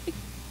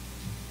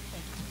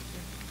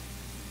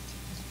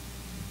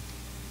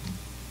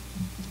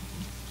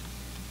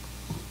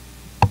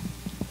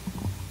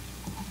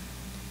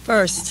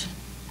 First,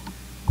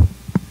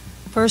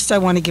 I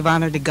want to give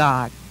honor to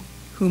God,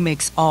 who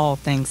makes all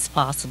things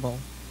possible.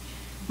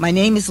 My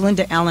name is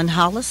Linda Allen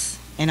Hollis,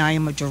 and I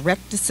am a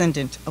direct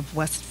descendant of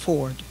West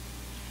Ford.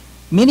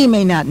 Many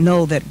may not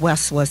know that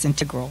West was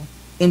integral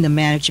in the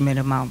management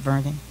of Mount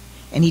Vernon,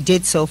 and he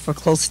did so for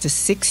close to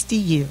 60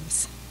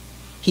 years.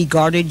 He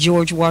guarded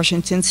George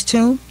Washington's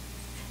tomb,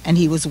 and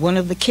he was one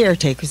of the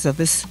caretakers of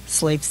this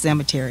slave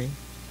cemetery.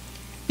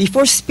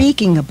 Before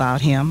speaking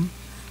about him,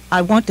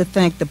 I want to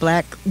thank the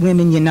Black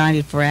Women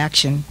United for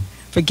Action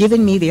for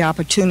giving me the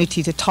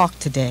opportunity to talk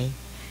today,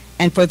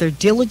 and for their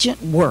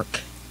diligent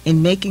work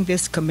in making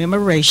this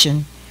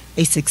commemoration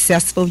a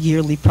successful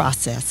yearly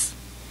process.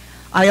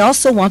 I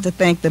also want to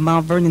thank the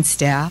Mount Vernon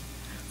staff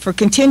for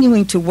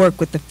continuing to work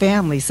with the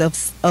families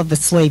of the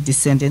slave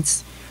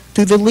descendants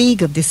through the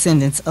League of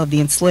Descendants of the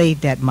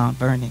Enslaved at Mount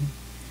Vernon.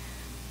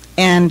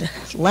 And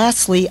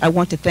lastly, I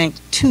want to thank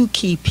two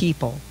key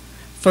people.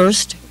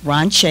 First,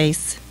 Ron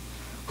Chase,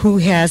 who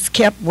has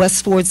kept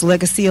West Ford's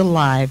legacy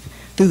alive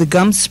through the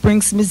Gum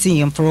Springs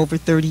Museum for over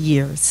 30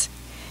 years.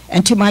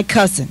 And to my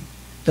cousin,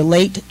 the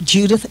late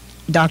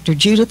Dr.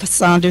 Judith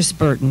Saunders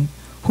Burton,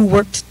 who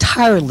worked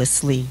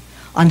tirelessly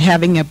on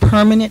having a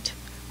permanent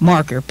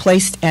marker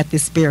placed at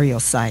this burial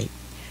site.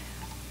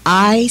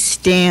 I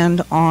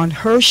stand on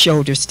her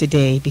shoulders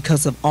today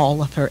because of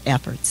all of her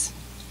efforts.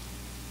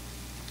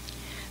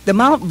 The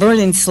Mount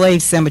Vernon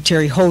Slave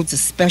Cemetery holds a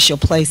special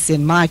place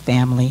in my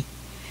family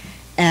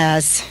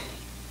as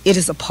it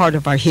is a part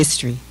of our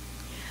history.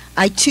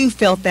 I too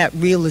felt that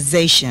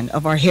realization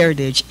of our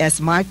heritage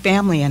as my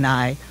family and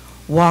I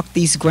walked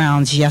these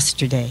grounds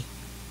yesterday.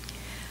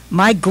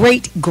 My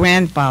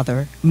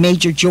great-grandfather,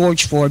 Major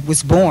George Ford,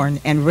 was born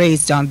and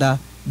raised on the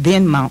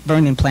then Mount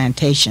Vernon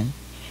plantation,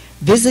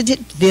 visited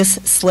this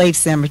slave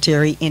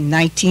cemetery in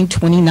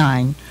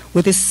 1929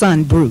 with his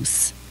son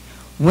Bruce.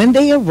 When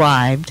they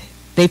arrived,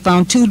 they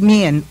found two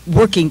men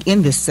working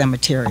in this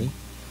cemetery,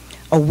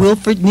 a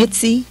Wilfred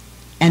Nitze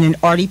and an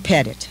Artie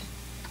Pettit.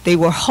 They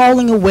were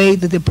hauling away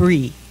the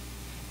debris,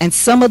 and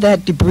some of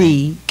that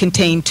debris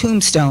contained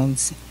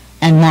tombstones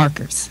and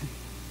markers.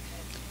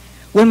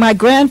 When my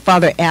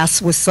grandfather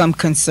asked with some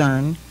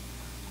concern,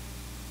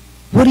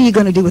 "What are you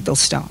going to do with those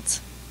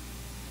stones?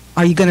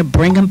 Are you going to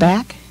bring them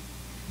back?"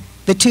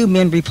 The two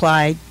men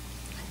replied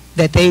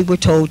that they were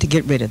told to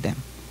get rid of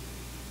them.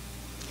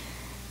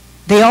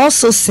 They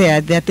also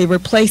said that they were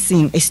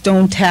placing a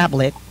stone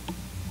tablet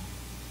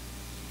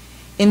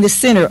in the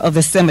center of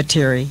the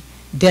cemetery,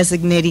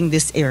 designating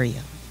this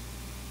area.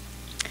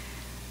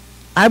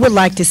 I would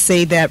like to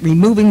say that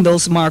removing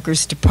those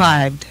markers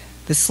deprived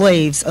the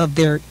slaves of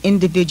their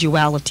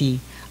individuality,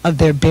 of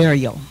their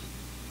burial,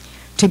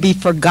 to be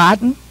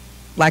forgotten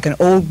like an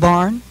old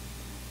barn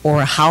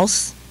or a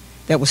house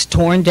that was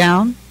torn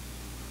down.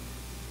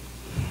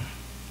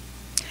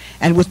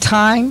 And with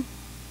time,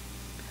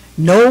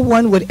 no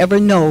one would ever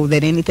know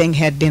that anything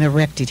had been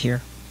erected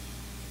here.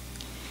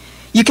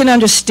 You can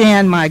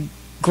understand my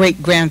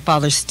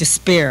great-grandfather's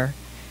despair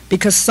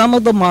because some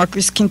of the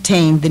markers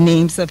contained the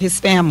names of his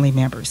family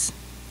members.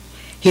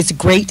 His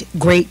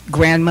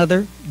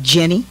great-great-grandmother,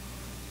 Jenny,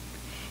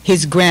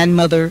 his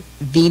grandmother,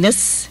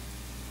 Venus,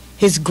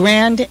 his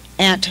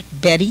grand-aunt,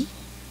 Betty,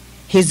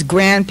 his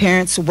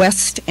grandparents,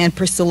 West and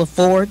Priscilla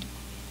Ford,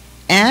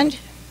 and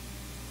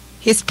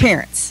his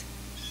parents,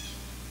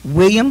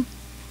 William,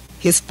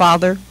 his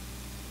father,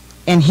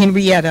 and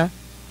Henrietta,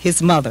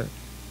 his mother,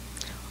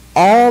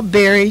 all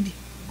buried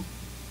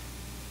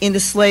in the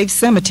slave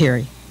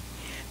cemetery,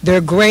 their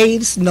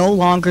graves no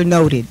longer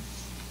noted.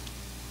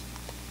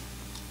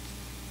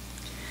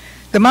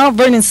 The Mount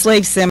Vernon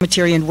Slave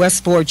Cemetery in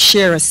West Ford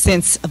share a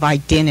sense of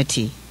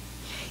identity,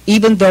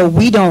 even though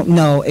we don't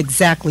know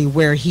exactly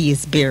where he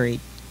is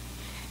buried.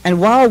 And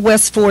while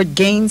West Ford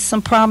gained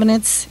some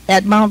prominence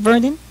at Mount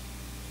Vernon,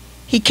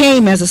 he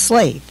came as a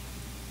slave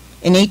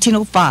in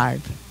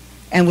 1805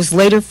 and was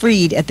later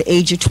freed at the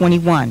age of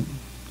 21.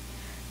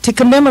 To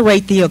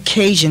commemorate the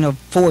occasion of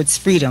Ford's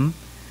freedom,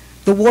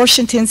 the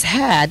Washingtons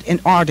had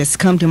an artist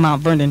come to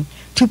Mount Vernon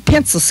to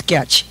pencil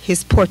sketch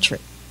his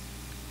portrait.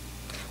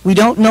 We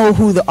don't know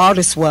who the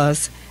artist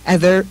was,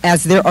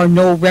 as there are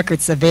no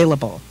records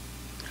available.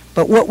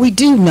 But what we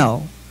do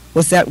know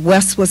was that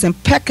West was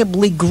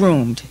impeccably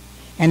groomed,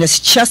 and his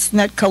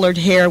chestnut-colored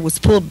hair was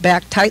pulled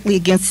back tightly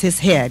against his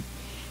head,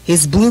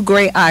 his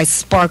blue-gray eyes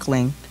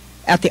sparkling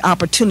at the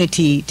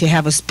opportunity to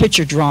have his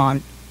picture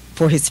drawn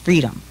for his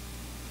freedom.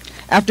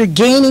 After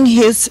gaining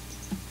his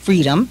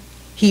freedom,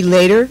 he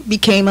later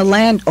became a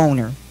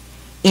landowner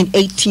in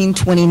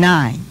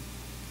 1829.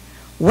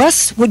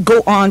 West would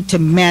go on to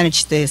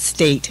manage the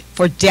estate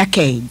for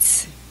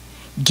decades,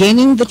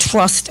 gaining the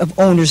trust of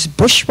owners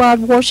Bushrod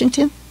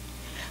Washington,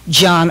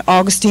 John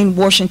Augustine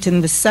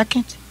Washington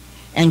II,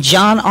 and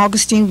John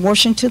Augustine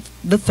Washington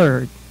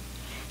III.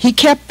 He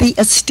kept the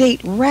estate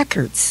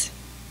records.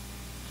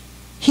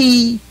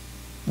 He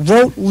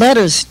wrote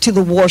letters to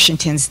the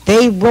Washingtons.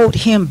 They wrote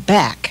him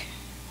back.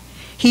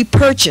 He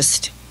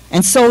purchased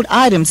and sold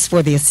items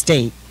for the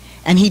estate,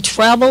 and he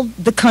traveled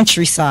the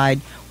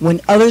countryside when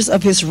others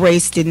of his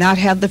race did not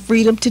have the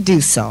freedom to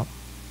do so.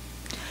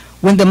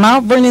 When the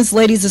Mount Vernon's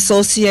Ladies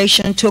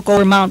Association took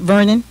over Mount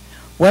Vernon,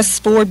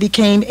 West Ford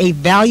became a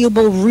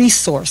valuable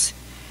resource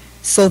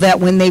so that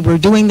when they were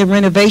doing the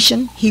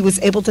renovation, he was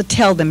able to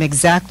tell them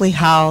exactly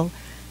how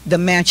the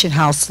mansion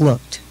house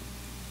looked.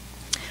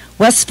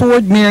 West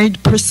Ford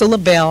married Priscilla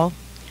Bell,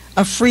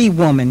 a free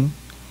woman,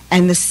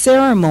 and the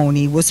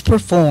ceremony was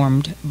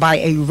performed by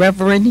a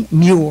Reverend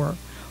Muir,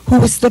 who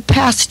was the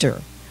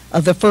pastor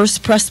of the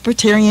First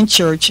Presbyterian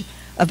Church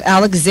of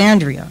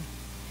Alexandria,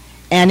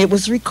 and it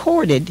was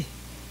recorded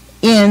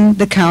in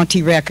the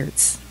county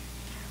records.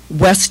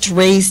 West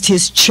raised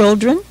his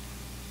children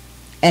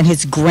and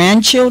his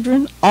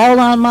grandchildren all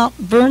on Mount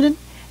Vernon,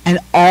 and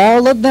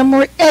all of them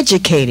were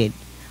educated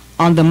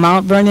on the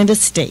Mount Vernon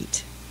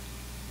estate.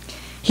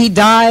 He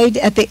died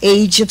at the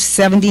age of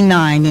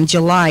 79 in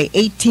July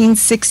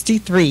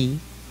 1863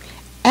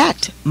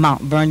 at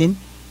Mount Vernon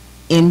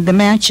in the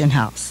Mansion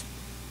House.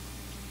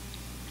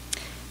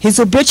 His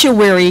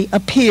obituary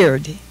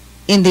appeared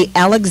in the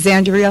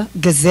Alexandria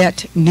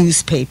Gazette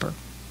newspaper.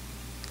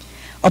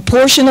 A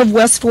portion of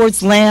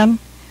Westford's land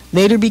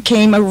later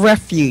became a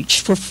refuge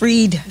for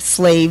freed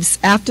slaves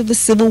after the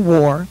Civil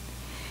War,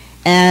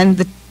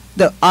 and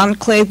the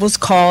enclave was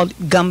called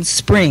Gum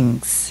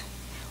Springs.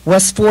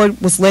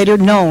 Westford was later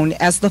known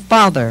as the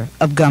father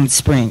of Gum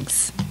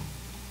Springs.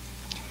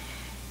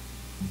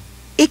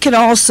 It can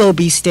also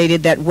be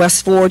stated that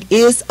Westford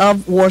is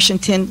of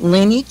Washington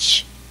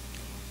lineage,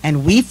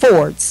 and we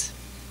Fords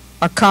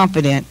are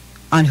confident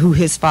on who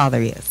his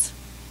father is.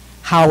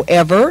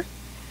 However,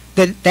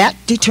 that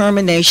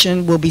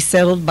determination will be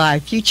settled by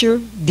future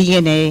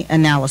DNA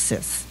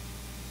analysis.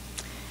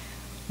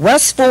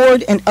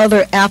 Westford and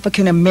other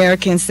African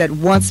Americans that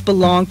once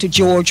belonged to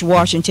George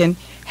Washington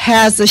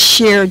has a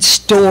shared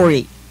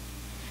story,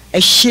 a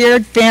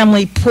shared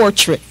family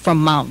portrait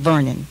from Mount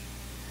Vernon.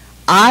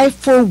 I,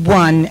 for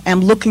one,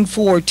 am looking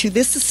forward to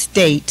this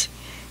estate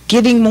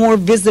giving more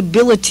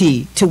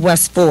visibility to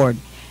Westford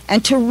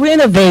and to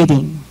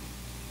renovating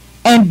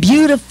and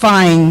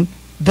beautifying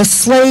the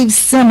slave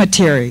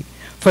cemetery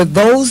for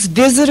those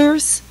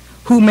visitors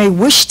who may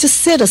wish to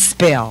sit a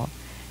spell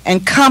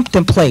and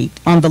contemplate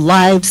on the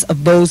lives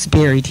of those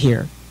buried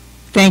here.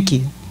 Thank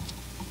you.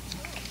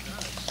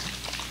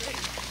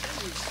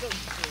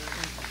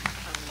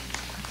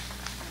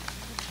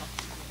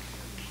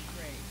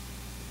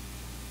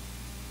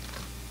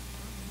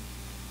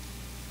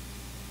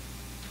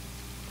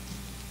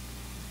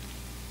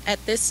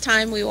 At this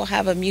time, we will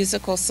have a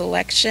musical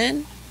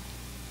selection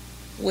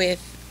with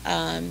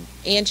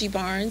Angie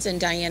Barnes and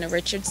Diana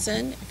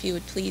Richardson. If you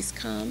would please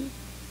come.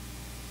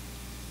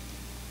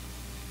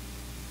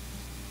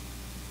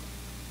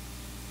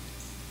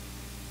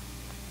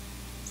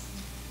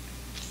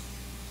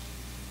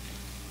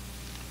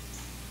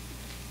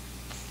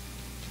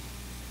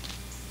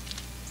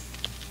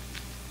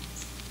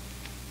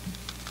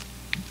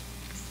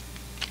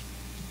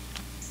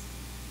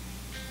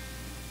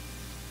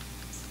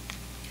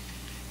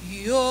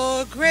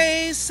 Your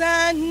grace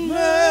and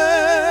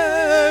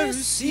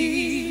mercies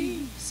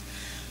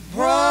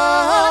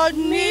brought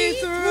me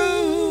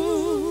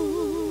through.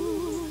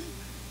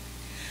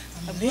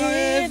 I'm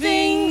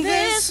living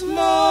this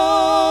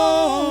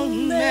moment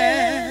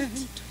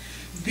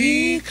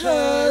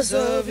because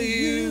of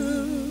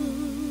you.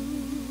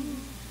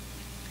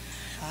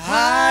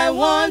 I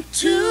want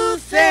to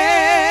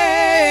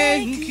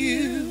thank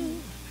you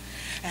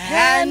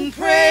and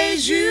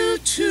praise you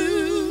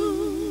too.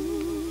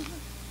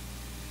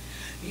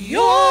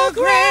 Your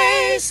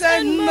grace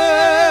and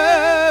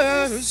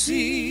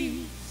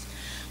mercies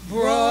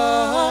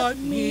brought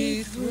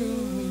me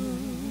through.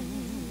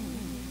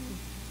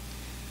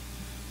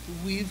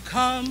 We've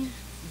come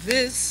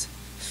this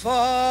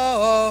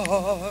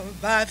far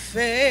by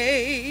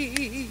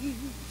faith,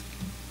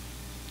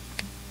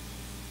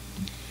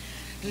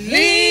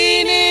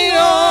 leaning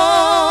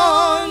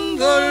on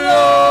the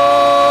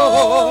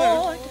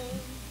Lord,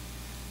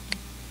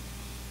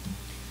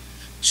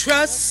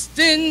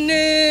 trusting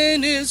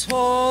in His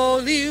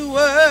holy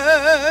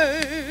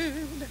word.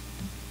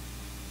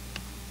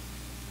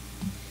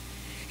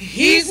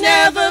 He's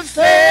never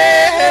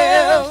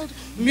failed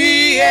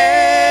me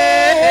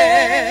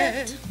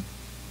yet.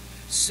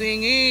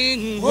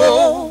 Singing,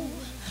 whoa,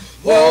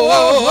 whoa,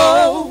 whoa,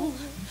 whoa,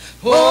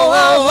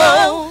 whoa,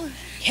 whoa,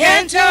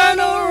 can't turn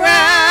around.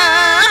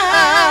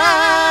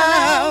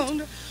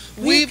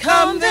 We've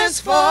come this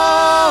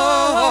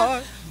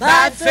far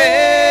by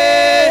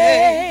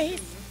faith.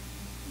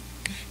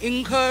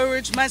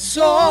 Encourage my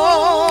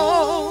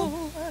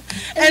soul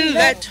and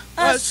let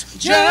us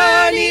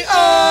journey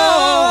on.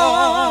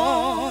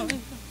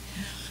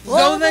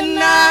 Though the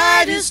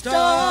night is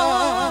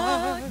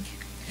dark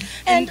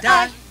and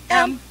I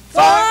am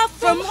far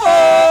from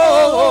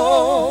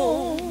home,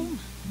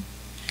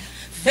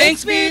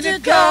 thanks be to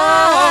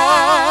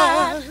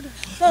God,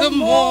 the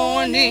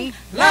morning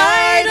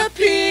light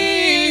appears.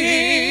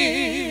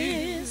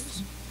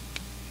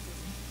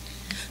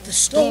 The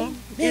storm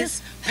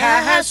is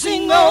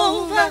passing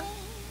over.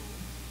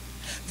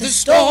 The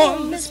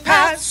storm is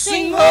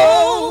passing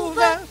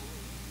over.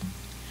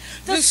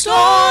 The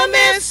storm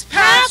is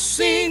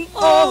passing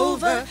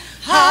over.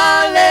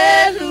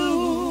 Hallelujah.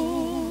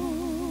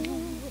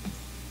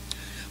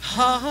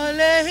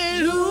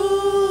 Hallelujah.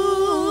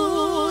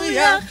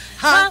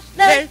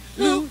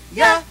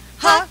 Hallelujah.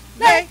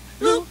 Hallelujah.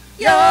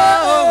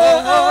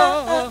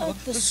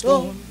 The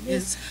storm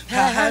is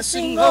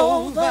passing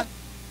over.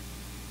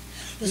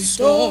 The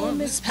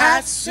storm is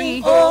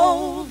passing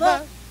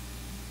over.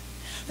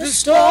 The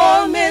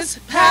storm is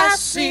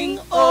passing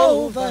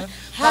over.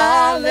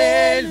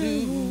 Hallelujah.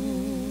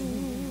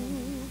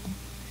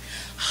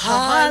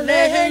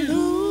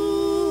 Hallelujah.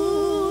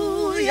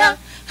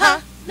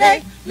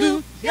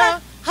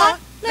 hallelujah,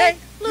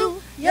 hallelujah.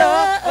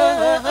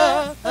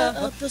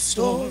 The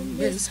storm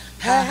is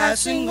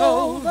passing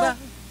over.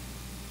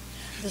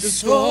 The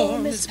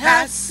storm is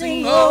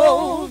passing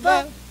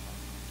over.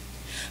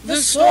 The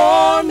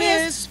storm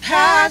is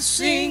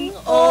passing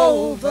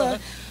over.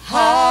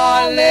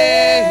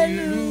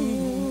 Hallelujah.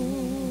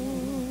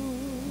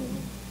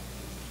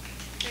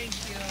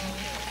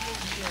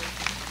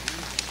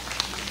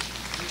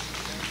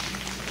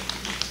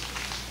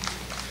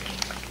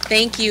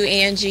 Thank you,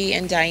 Angie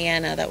and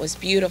Diana. That was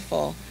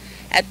beautiful.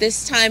 At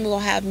this time, we'll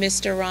have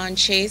Mr. Ron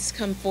Chase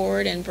come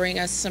forward and bring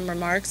us some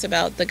remarks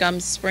about the Gum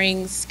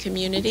Springs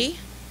community.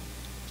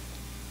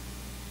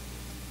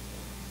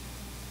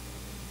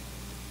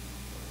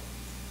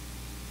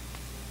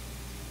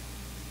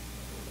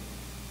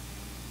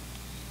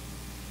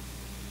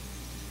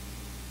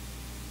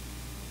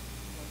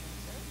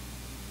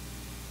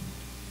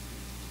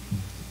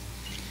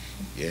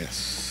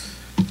 Yes.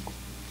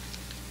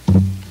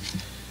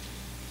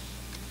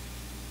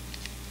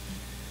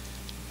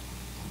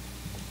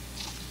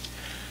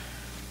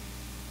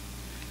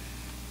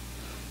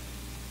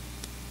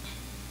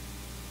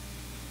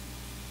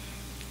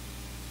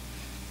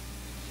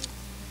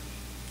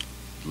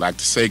 I'd like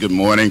to say good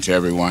morning to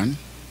everyone.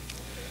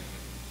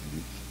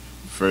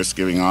 First,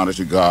 giving honor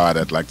to God,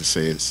 I'd like to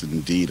say it's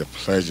indeed a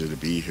pleasure to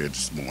be here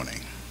this morning.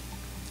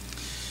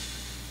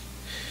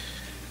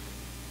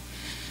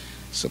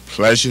 It's a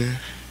pleasure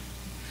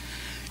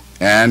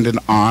and an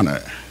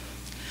honor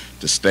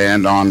to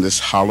stand on this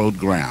hallowed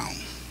ground,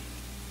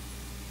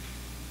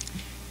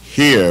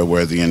 here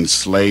where the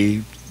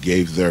enslaved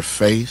gave their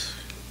faith,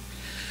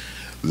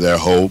 their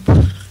hope,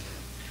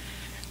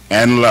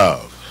 and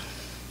love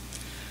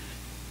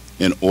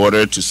in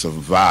order to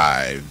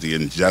survive the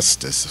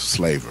injustice of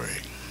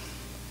slavery.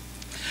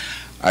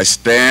 I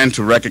stand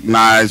to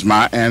recognize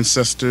my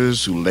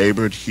ancestors who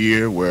labored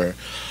here where,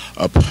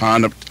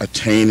 upon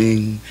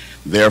attaining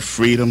their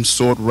freedom,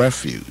 sought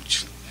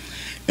refuge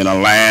in a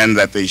land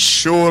that they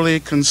surely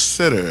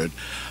considered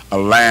a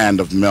land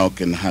of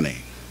milk and honey.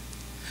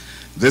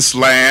 This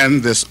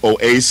land, this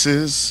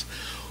oasis,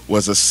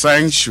 was a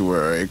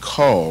sanctuary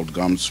called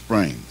Gum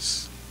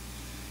Springs.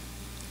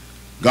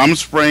 Gum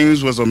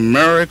Springs was a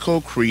miracle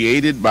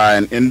created by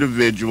an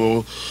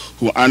individual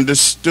who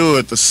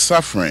understood the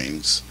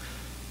sufferings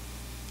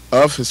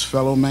of his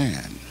fellow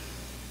man.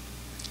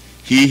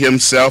 He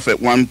himself at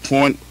one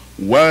point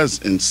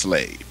was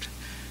enslaved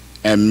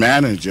and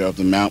manager of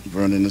the Mount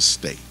Vernon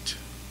estate,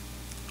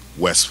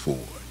 West Ford.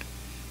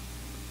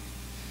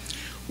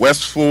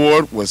 West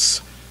Ford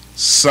was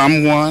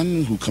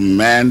someone who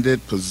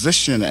commanded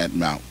position at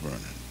Mount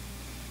Vernon.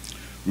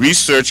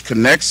 Research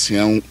connects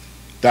him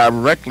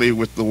directly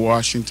with the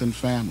Washington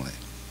family.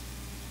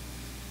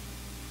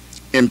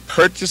 In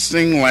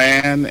purchasing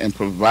land and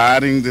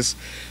providing this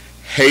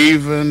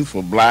haven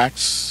for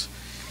blacks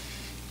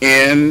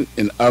in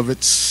and of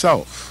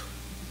itself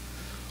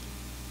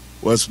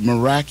was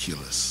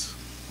miraculous.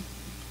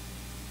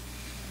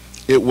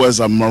 It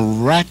was a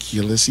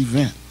miraculous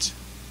event.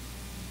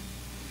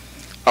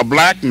 A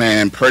black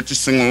man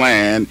purchasing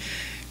land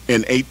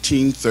in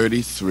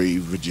 1833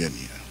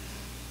 Virginia.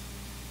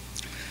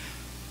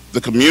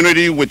 The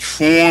community which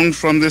formed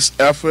from this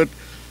effort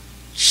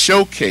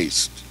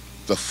showcased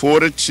the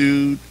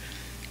fortitude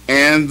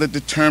and the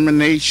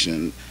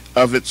determination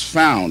of its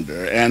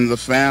founder and the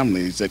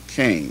families that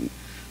came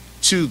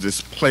to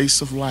this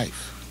place of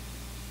life,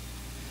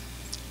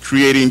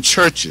 creating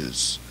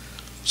churches,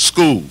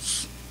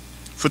 schools,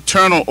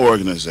 fraternal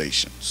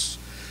organizations,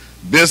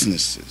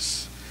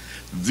 businesses.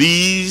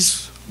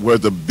 These were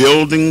the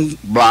building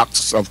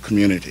blocks of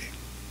community.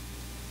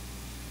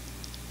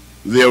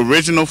 The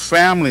original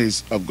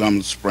families of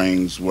Gum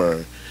Springs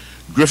were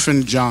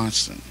Griffin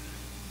Johnson,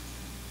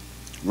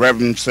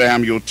 Reverend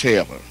Samuel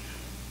Taylor,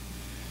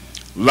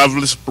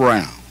 Lovelace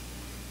Brown,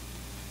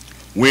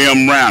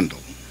 William Randall,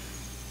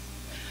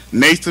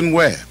 Nathan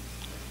Webb,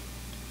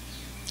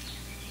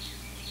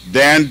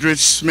 Dandridge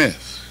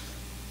Smith,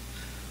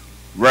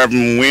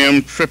 Reverend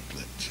William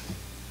Triplett,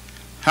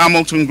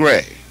 Hamilton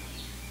Gray,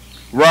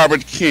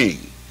 Robert King,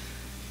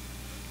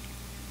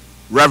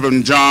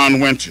 Reverend John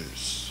Winters,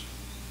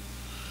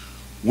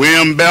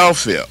 William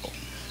Belfield,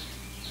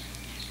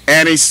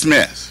 Annie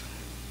Smith,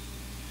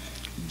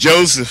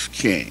 Joseph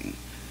King,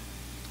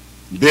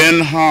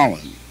 Ben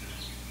Holland,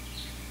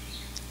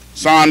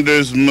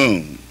 Saunders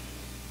Moon,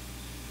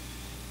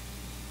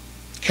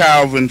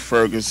 Calvin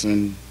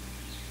Ferguson,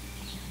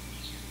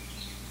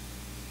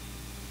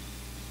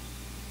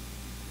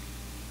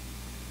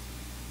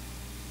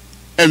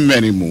 and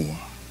many more.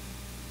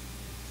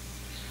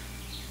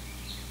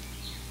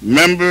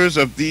 Members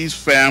of these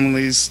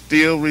families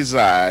still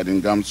reside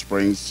in Gum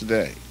Springs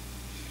today,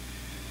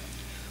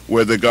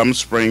 where the Gum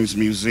Springs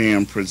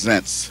Museum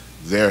presents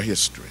their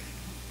history,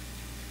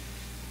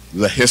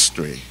 the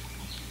history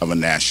of a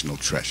national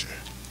treasure.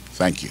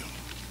 Thank you.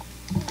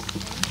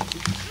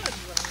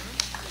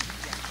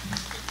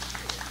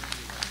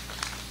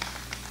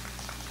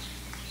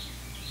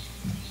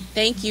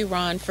 Thank you,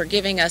 Ron, for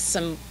giving us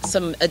some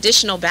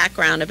additional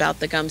background about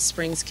the Gum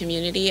Springs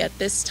community. At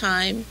this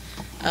time,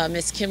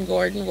 Ms. Kim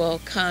Gordon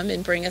will come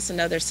and bring us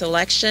another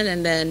selection,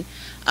 and then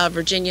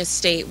Virginia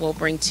State will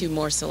bring 2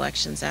 more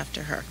selections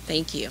after her.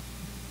 Thank you.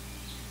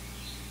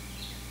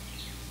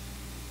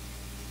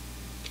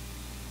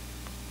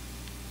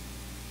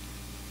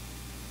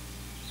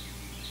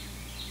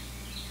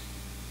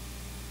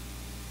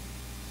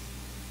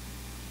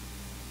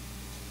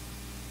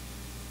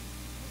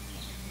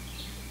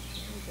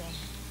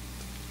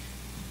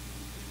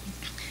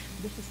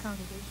 This is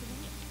congregational.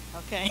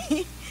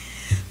 Okay.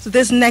 So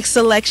this next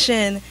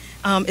selection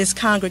is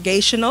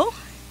congregational.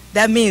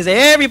 That means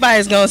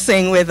everybody's going to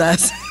sing with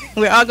us.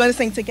 We're all going to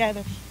sing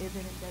together. Is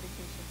it in dedication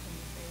to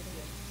Miss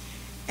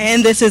Ada?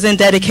 And this is in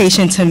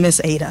dedication to Miss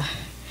Ada.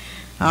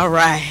 All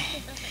right.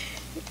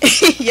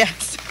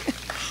 Yes.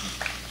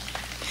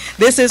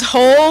 This is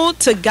Hold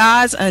to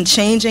God's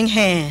Unchanging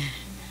Hand.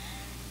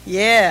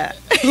 Yeah.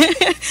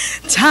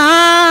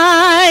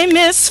 Time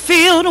is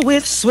filled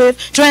with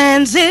swift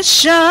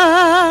transition,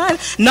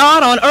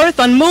 not on earth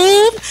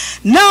unmoved,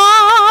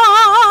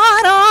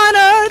 not on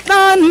earth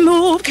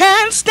unmoved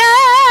can stand.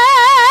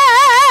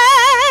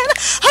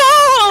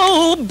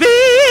 Oh,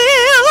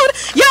 build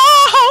your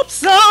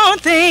hopes on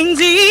things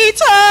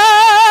eternal.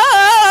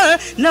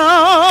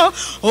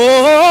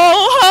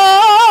 Oh,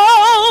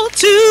 hold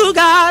to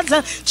God's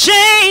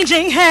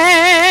unchanging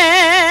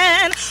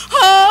hand.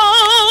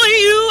 Oh,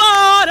 you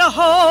ought to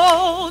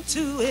hold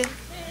to it.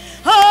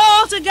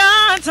 Hold to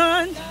God's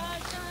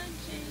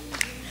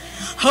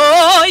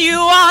Oh, you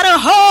ought to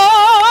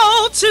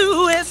hold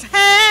to his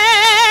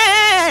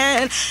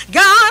hand.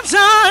 God's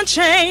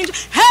unchanged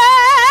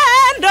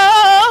hand.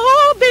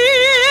 Oh,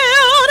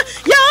 build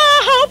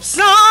your hopes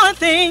on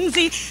things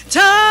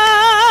eternal.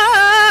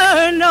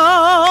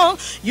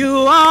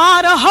 You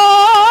ought to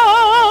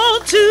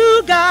hold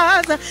to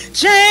God's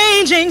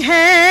changing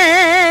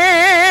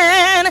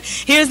hand.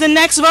 Here's the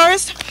next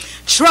verse.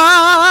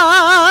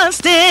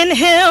 Trust in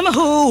him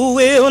who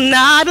will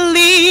not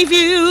leave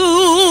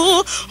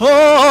you.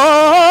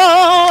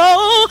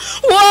 Oh,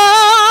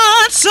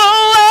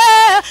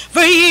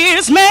 whatsoever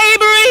years may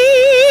bring.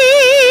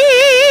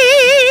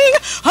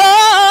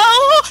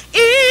 Oh,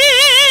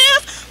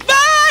 if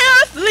by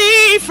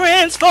earthly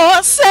friends forsaken,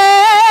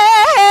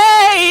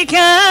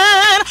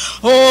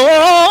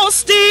 oh,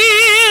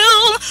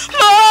 still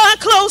more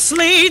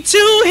closely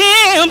to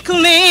him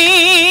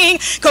cling.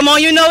 Come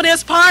on, you know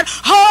this part.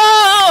 Hold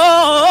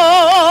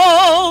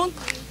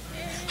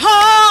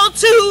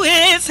to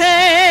his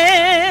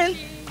hand.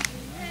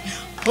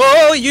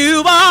 Oh,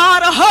 you ought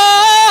to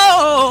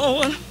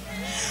hold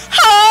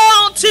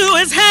to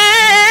his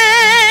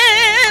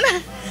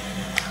hand.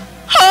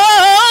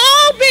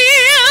 Oh,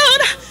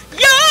 build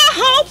your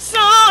hopes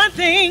on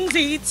things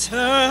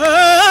eternal.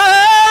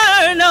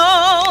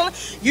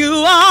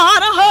 You ought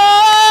to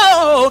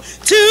hold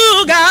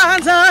to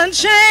God's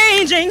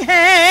unchanging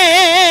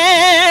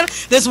hand.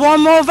 There's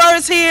one more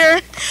verse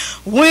here.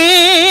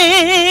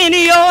 When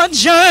your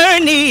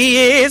journey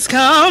is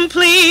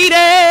completed,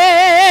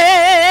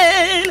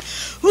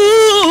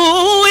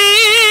 ooh,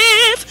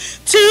 if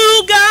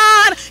to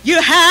God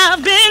you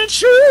have been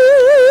true,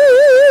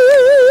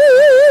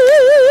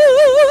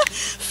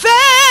 fair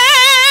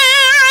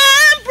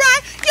and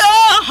bright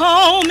your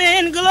home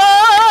in glory,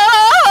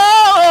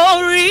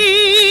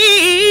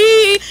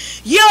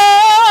 your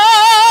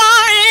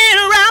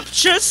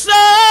enraptured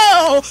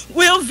soul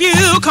will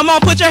view. Come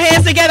on, put your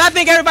hands together. I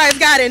think everybody's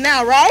got it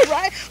now,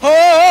 right?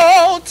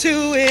 Hold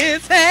to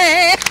his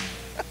hand.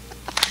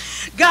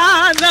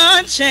 God's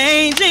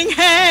unchanging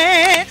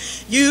hand.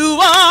 You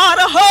ought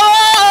to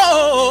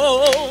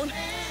hold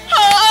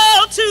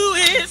to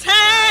his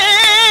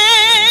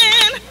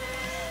hand.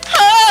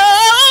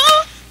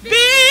 Oh,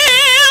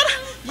 build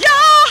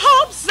your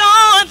hopes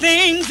on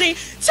things eternal.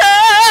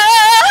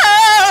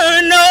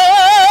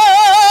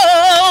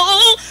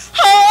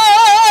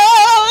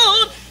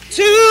 Hold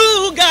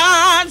to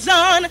God's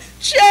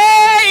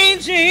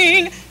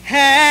unchanging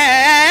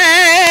hand.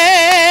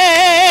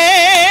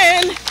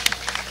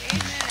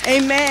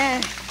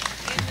 Amen.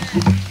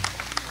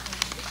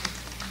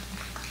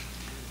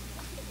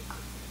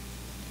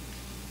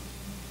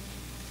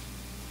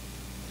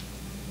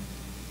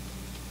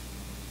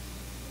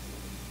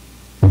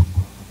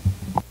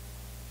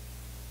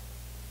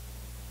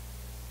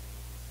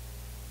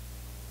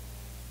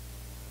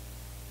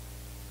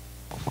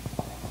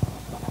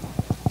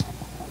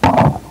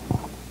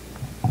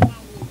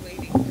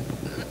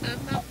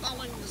 I'm not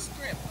following the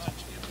script,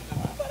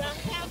 but I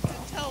have to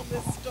tell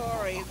this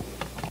story.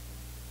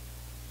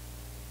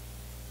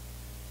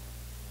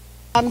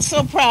 I'm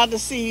so proud to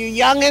see you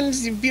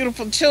youngins, you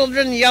beautiful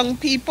children, young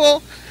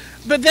people.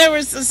 But there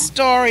is a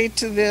story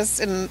to this,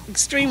 and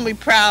extremely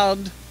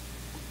proud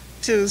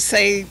to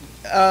say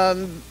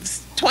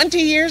 20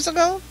 years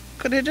ago,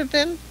 could it have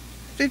been?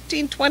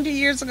 15, 20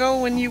 years ago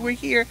when you were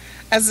here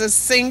as a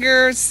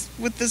singer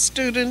with the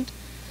student?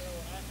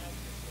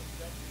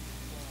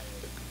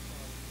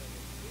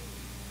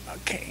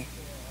 Okay.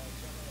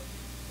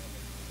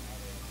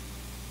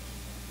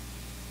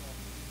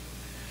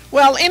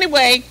 Well,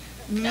 anyway,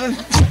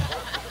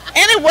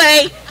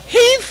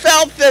 he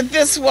felt that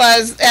this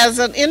was, as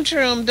an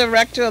interim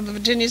director of the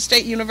Virginia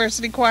State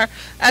University Choir,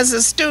 as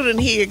a student,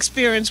 he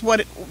experienced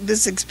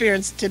this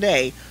experience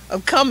today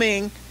of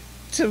coming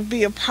to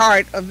be a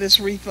part of this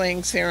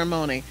wreath-laying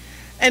ceremony.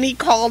 And he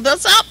called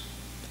us up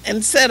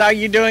and said, "Are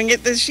you doing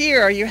it this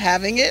year? Are you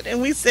having it?"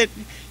 And we said,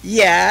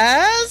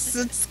 "Yes,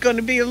 it's going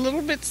to be a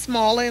little bit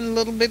smaller and a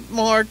little bit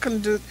more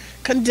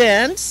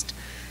condensed."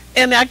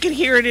 And I could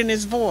hear it in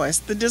his voice,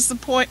 the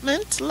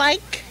disappointment,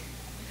 like.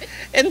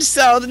 And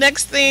so the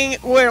next thing,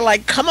 we're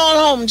like, "Come on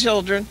home,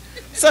 children,"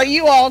 so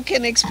you all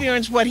can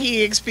experience what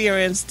he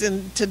experienced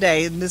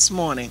today and this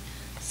morning.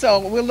 So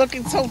we're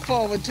looking so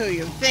forward to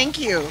you. Thank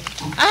you.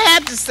 I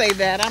had to say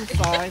that. I'm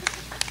sorry.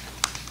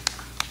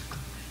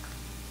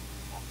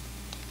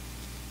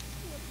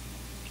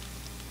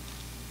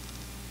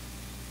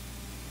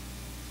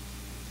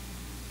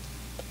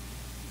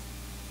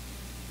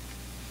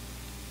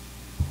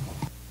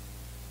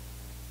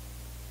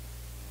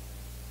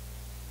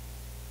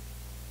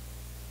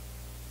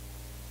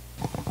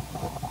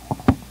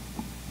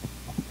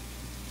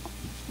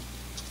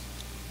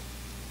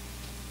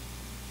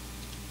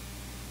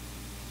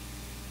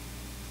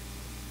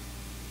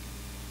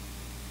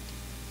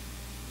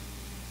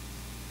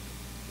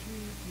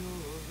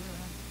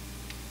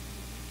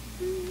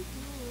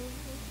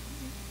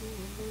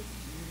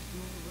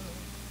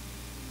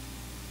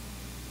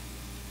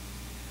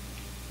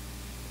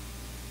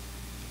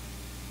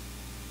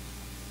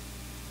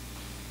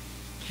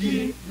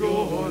 Keep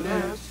your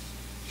lamps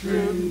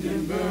trimmed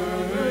and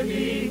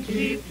burning,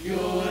 keep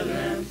your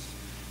lamps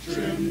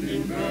trimmed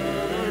and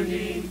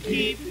burning,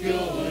 keep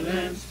your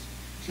lamps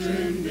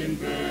trimmed and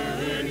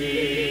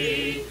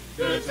burning.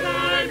 The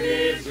time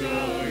is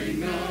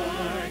drawing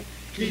nigh.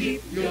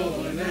 Keep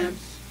your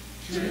lamps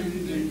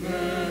trimmed and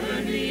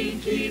burning,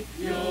 keep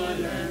your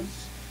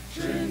lamps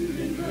trimmed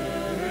and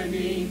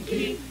burning,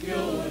 keep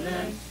your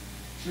lamps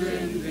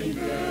trimmed and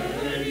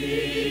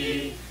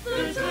burning.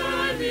 The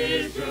time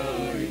is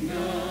drawing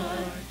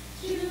nigh.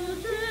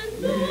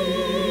 Children,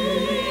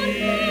 Lord,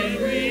 and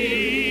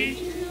read.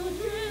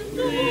 Children,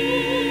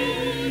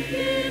 Lord,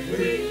 and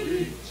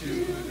read.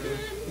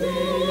 Children,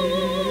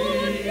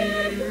 Lord,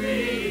 and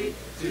read.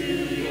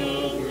 Till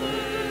your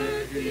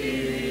work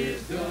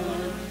is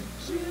done.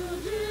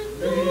 Children,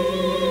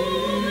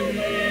 Lord,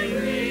 and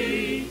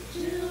read.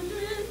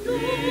 Children,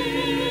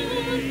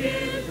 Lord,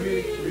 and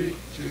read.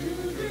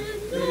 Children,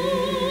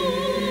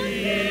 Lord,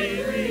 and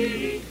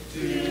read.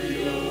 Till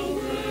your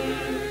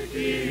work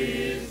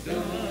is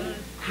done.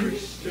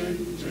 Christian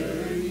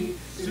journey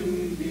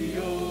soon be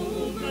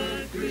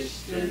over.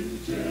 Christian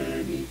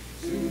journey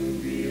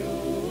soon be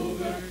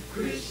over.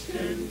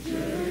 Christian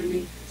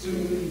journey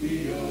soon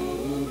be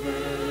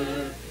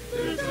over.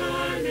 The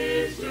time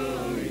is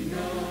drawing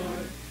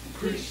nigh.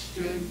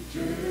 Christian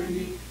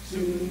journey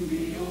soon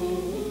be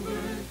over.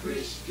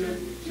 Christian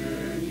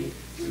journey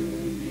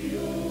soon be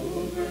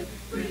over.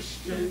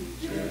 Christian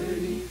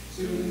journey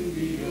soon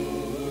be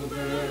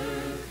over.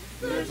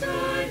 The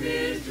time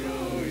is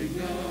drawing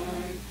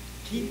nigh.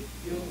 Keep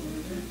your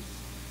lamps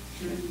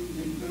trimmed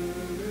and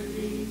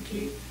burning.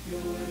 Keep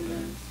your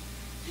lamps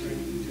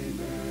trimmed and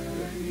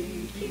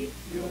burning. Keep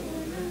your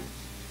lamps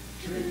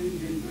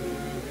trimmed and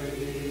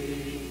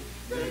burning.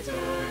 The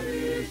time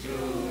is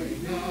drawing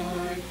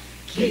nigh.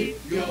 Keep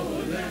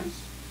your lamps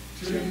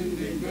trimmed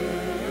and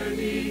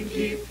burning.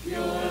 Keep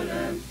your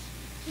lamps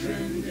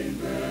trimmed and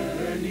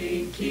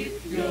burning. Keep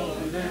your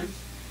lamps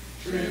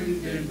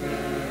trimmed and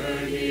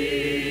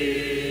burning.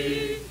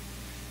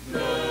 The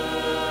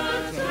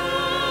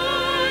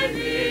time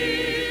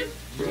is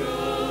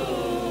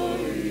drawing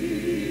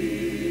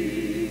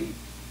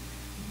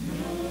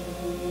nigh.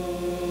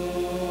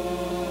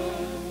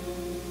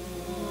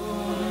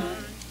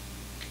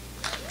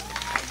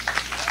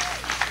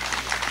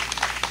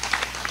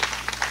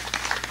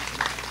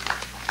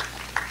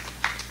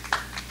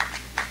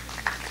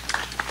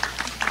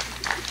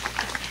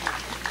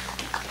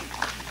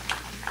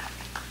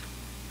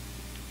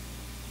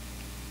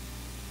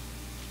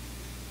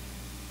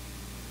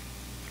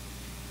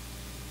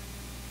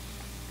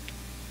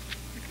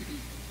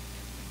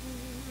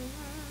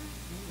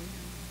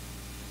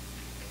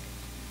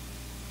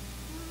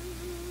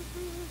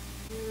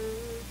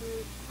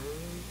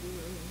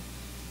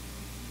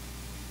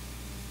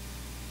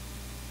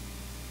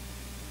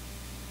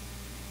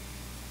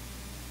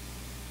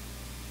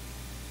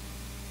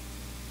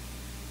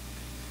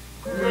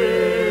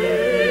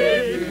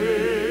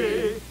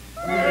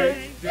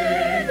 Great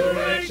day, the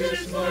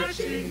righteous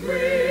marching,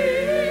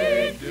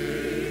 great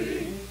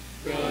day.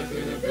 God's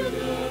gonna build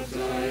up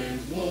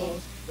Zion's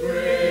walls,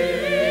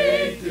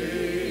 great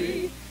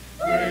day.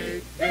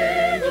 Great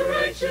day, the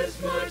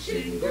righteous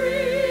marching,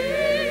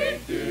 great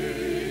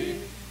day.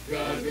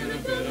 God's gonna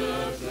build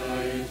up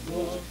Zion's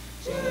walls.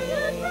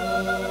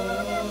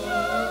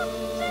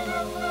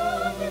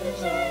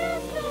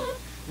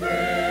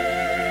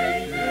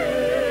 Great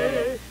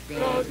day,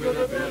 God's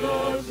gonna build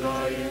up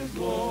Zion's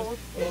walls.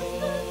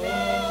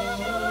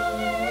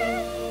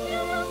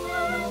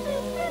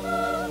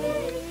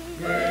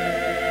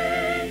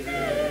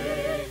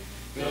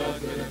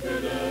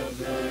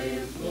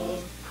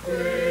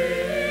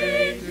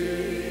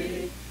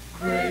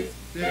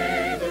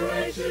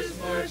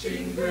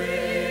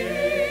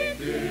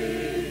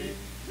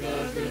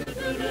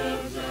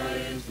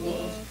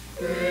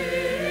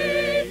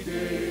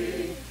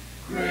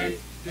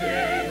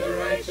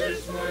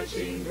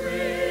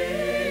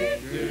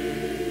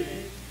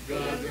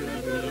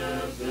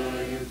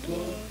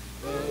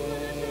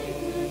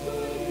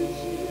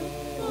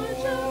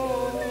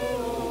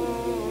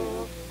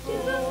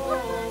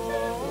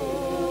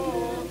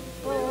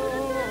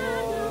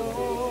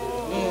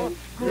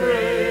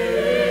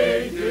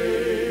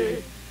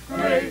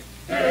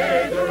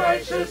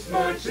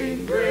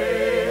 marching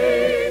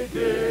great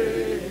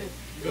day.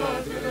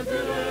 God's gonna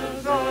build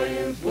up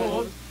Zion's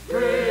walls.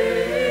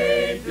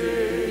 Great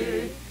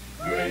day.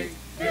 Great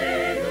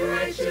day. The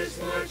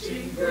righteous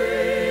marching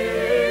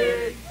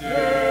great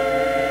day.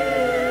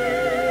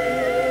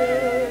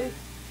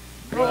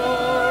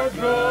 God's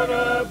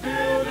gonna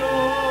build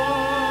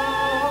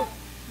up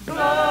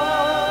Zion's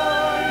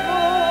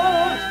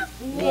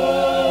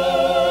walls.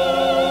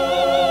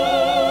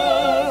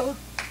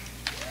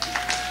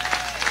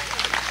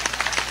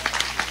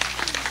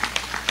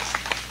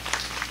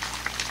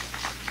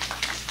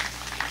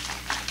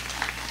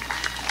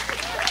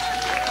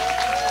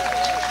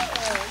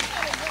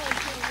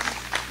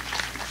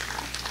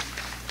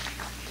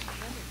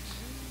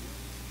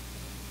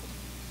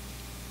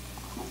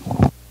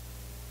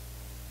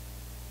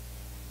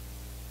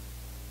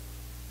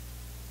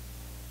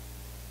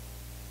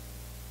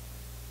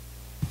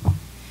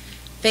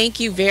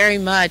 Thank you very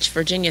much,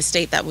 Virginia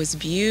State. That was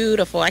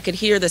beautiful. I could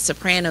hear the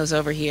sopranos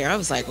over here. I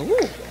was like,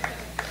 ooh.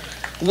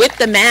 With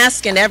the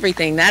mask and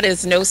everything, that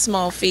is no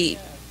small feat.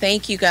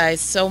 Thank you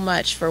guys so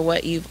much for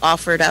what you've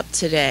offered up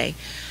today.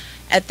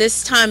 At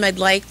this time, I'd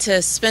like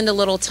to spend a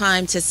little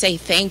time to say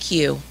thank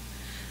you.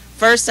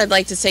 First, I'd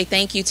like to say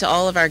thank you to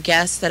all of our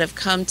guests that have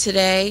come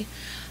today.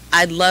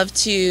 I'd love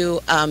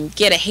to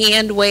get a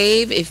hand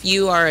wave if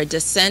you are a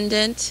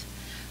descendant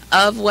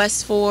of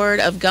West Ford,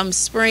 of Gum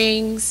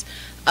Springs,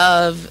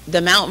 of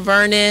the Mount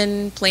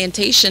Vernon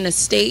Plantation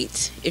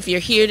Estate. If you're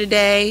here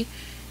today,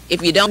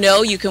 if you don't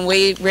know, you can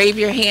wave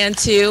your hand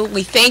too.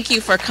 We thank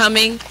you for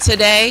coming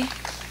today.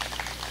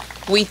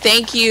 We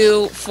thank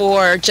you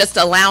for just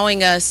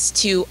allowing us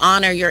to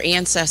honor your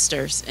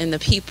ancestors and the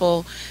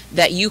people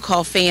that you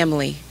call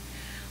family.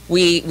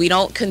 We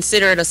don't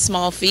consider it a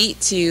small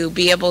feat to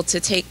be able to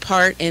take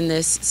part in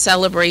this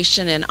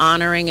celebration and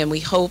honoring, and we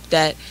hope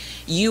that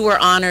you were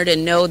honored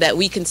and know that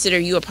we consider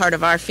you a part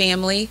of our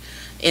family.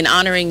 In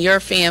honoring your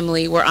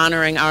family, we're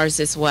honoring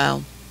ours as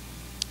well.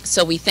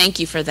 So we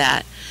thank you for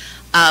that.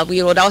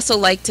 We would also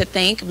like to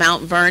thank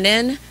Mount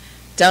Vernon,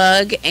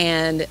 Doug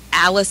and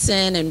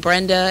Allison and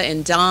Brenda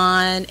and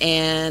Don,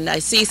 and I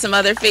see some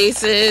other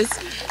faces.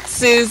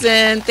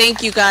 Susan,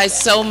 thank you guys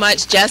so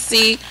much.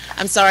 Jesse,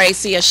 I'm sorry, I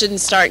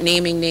shouldn't start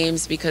naming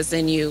names because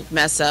then you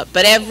mess up.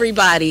 But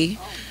everybody,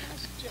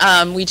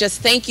 we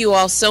just thank you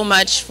all so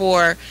much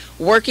for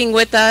working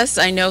with us.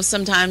 I know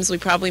sometimes we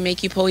probably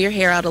make you pull your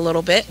hair out a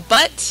little bit,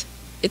 but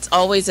it's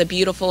always a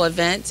beautiful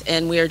event,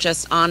 and we are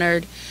just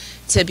honored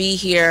to be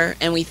here,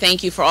 and we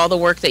thank you for all the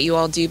work that you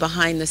all do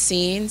behind the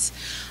scenes.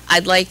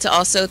 I'd like to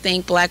also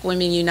thank Black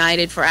Women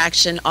United for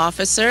Action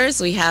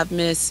officers. We have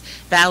Miss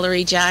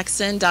Valerie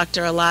Jackson,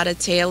 Dr. Alada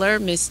Taylor,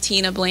 Miss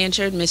Tina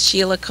Blanchard, Miss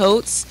Sheila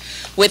Coates.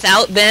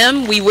 Without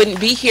them, we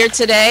wouldn't be here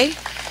today.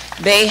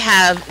 They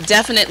have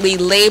definitely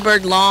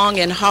labored long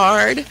and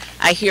hard.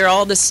 I hear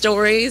all the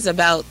stories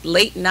about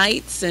late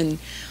nights and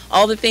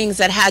all the things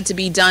that had to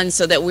be done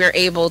so that we're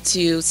able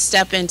to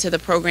step into the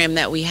program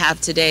that we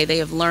have today. They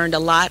have learned a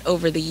lot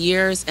over the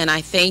years, and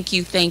I thank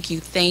you,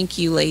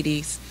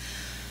 ladies,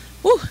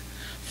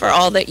 for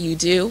all that you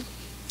do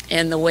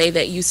and the way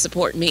that you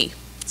support me.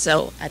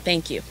 So I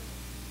thank you.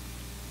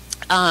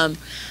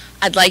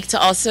 I'd like to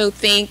also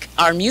thank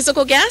our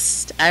musical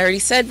guest. I already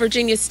said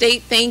Virginia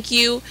State, thank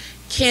you.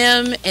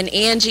 Kim and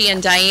Angie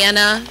and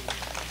Diana,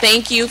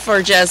 thank you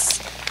for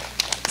just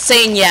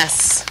saying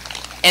yes.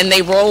 And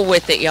they roll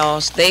with it, y'all.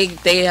 They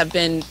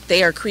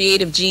are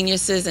creative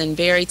geniuses and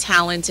very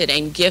talented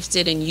and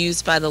gifted and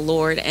used by the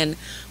Lord. And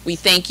we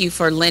thank you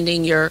for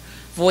lending your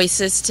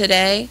voices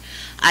today.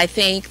 I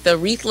thank the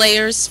wreath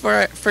layers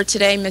for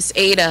today, Miss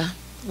Ada.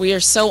 We are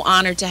so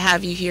honored to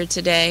have you here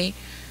today.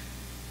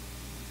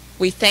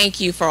 We thank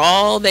you for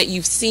all that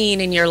you've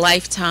seen in your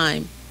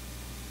lifetime.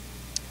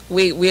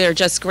 We are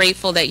just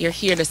grateful that you're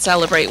here to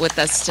celebrate with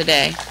us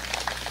today.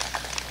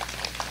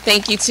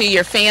 Thank you to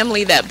your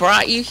family that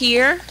brought you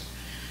here.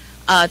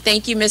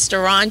 Thank you,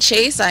 Mr. Ron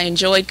Chase. I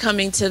enjoyed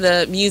coming to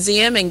the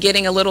museum and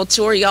getting a little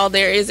tour. Y'all,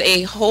 there is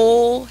a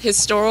whole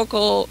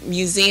historical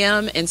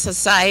museum and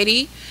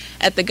society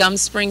at the Gum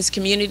Springs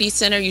Community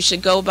Center. You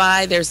should go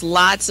by. There's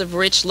lots of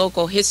rich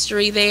local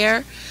history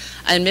there.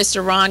 And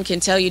Mr. Ron can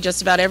tell you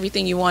just about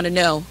everything you want to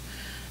know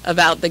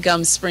about the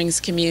Gum Springs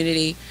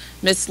community.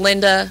 Miss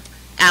Linda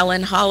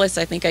Allen Hollis,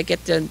 I think I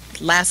get the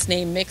last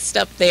name mixed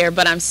up there,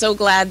 but I'm so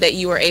glad that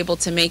you were able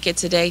to make it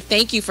today.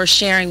 Thank you for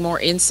sharing more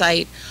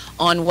insight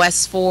on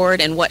West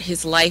Ford and what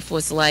his life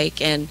was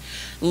like, and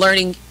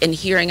learning and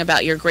hearing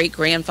about your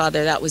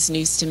great-grandfather. That was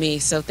news to me,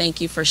 so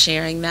thank you for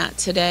sharing that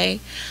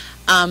today.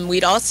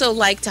 We'd also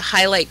like to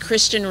highlight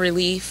Christian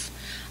Relief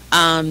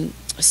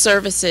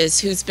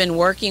Services, who's been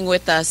working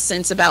with us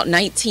since about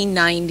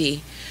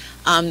 1990.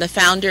 The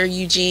founder,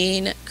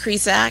 Eugene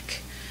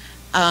Krisak,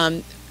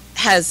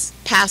 has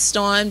passed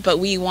on, but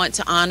we want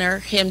to honor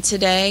him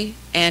today,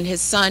 and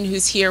his son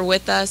who's here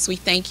with us. We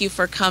thank you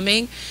for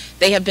coming.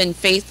 They have been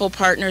faithful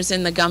partners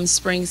in the Gum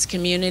Springs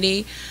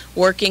community,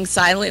 working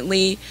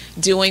silently,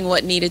 doing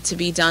what needed to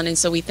be done, and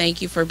so we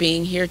thank you for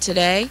being here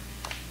today.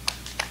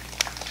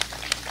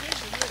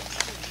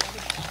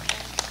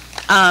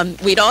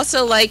 We'd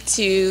also like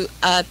to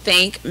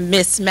thank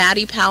Miss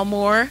Maddie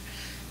Palmore,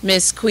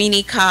 Miss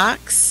Queenie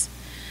Cox.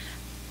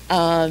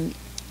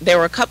 There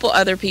were a couple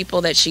other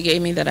people that she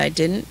gave me that I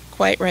didn't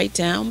quite write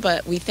down,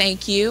 but we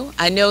thank you.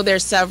 I know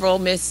there's several.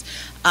 Miss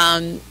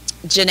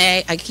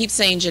Janae, I keep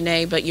saying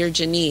Janae, but you're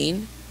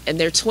Janine, and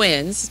they're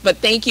twins. But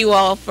thank you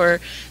all for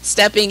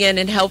stepping in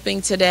and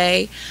helping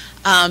today.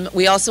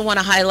 We also want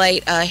to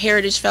highlight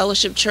Heritage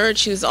Fellowship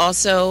Church, who's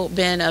also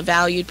been a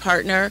valued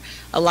partner.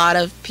 A lot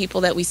of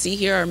people that we see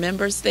here are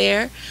members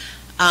there.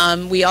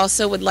 We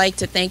also would like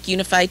to thank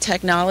Unified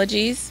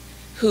Technologies,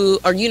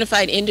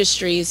 Unified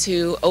Industries,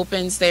 who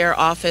opens their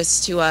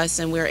office to us,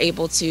 and we're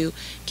able to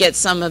get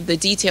some of the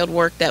detailed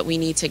work that we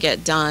need to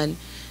get done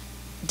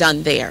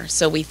there.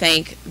 So we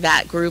thank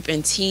that group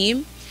and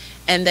team.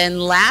 And then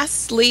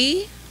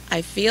lastly,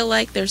 I feel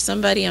like there's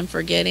somebody I'm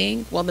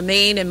forgetting. Well, the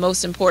main and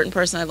most important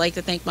person, I'd like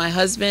to thank my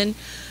husband,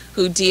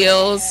 who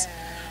deals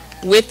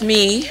with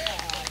me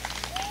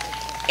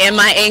and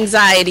my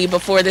anxiety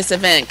before this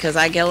event, because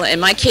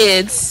and my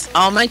kids,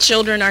 all my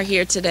children are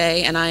here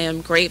today, and I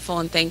am grateful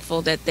and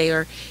thankful that they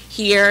are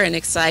here and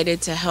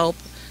excited to help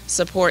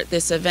support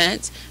this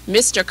event.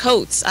 Mr.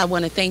 Coates, I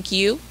want to thank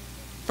you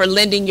for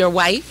lending your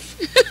wife.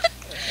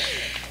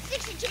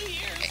 62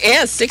 years.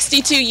 Yeah,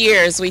 62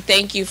 years. We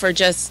thank you for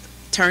just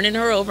turning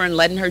her over and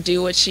letting her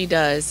do what she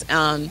does.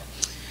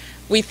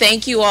 We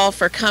thank you all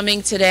for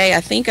coming today.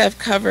 I think I've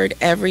covered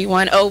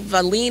everyone. Oh,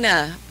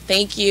 Valina,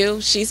 thank you.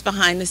 She's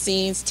behind the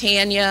scenes.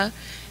 Tanya,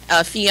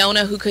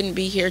 Fiona, who couldn't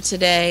be here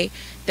today.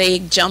 They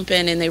jump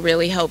in and they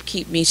really help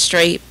keep me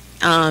straight.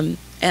 And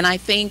I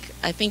think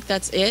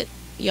that's it,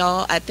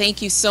 y'all. I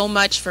thank you so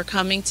much for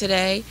coming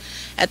today.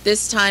 At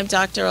this time,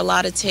 Dr.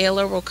 Alada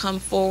Taylor will come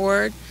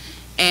forward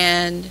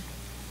and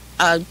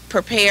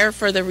prepare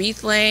for the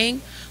wreath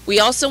laying. We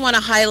also want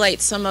to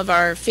highlight some of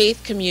our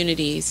faith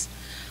communities.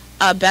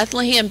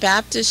 Bethlehem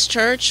Baptist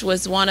Church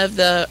was one of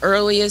the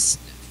earliest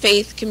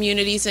faith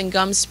communities in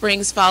Gum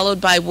Springs, followed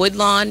by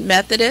Woodlawn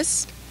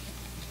Methodist.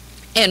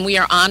 And we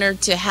are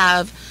honored to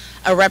have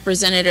a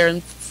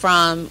representative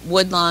from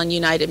Woodlawn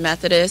United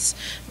Methodist,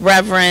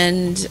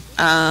 Reverend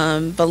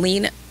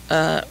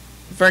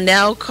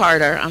Vernell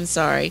Carter, I'm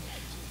sorry.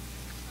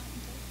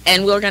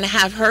 And we're going to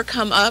have her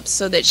come up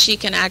so that she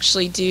can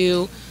actually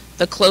do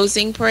the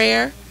closing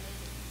prayer.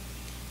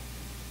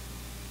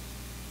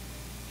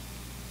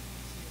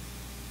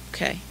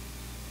 Okay.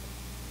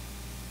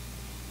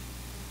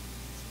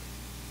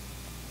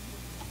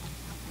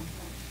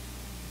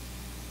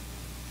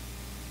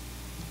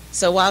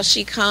 So while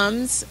she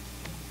comes,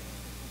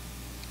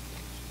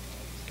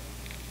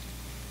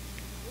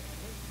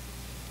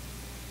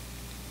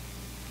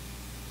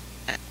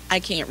 I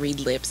can't read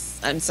lips.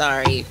 I'm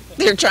sorry.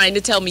 They're trying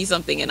to tell me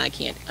something and I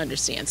can't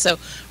understand. So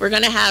we're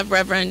going to have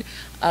Reverend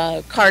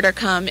Carter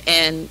come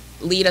and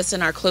lead us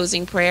in our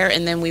closing prayer,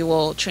 and then we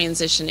will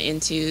transition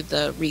into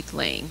the wreath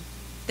laying.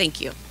 Thank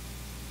you.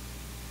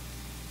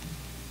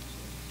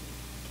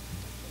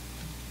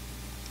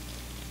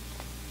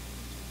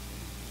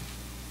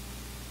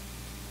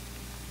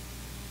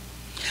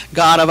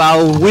 God of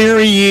our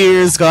weary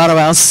years, God of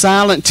our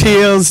silent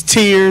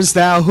tears,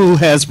 thou who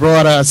has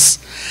brought us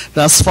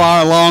thus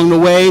far along the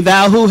way,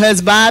 thou who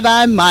has by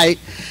thy might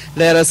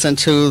led us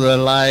into the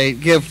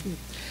light. Give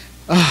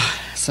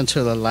us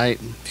into the light.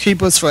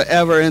 Keep us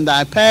forever in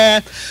thy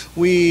path,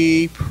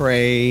 we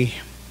pray.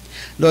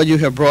 Lord, you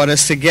have brought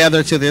us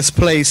together to this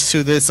place,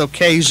 to this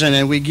occasion,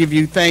 and we give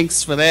you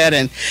thanks for that.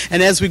 And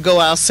as we go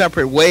our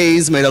separate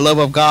ways, may the love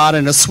of God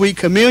and the sweet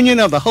communion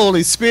of the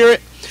Holy Spirit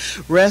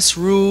rest,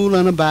 rule,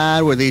 and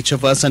abide with each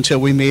of us until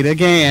we meet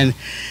again.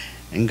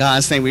 In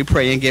God's name we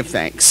pray and give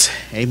thanks.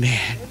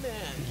 Amen.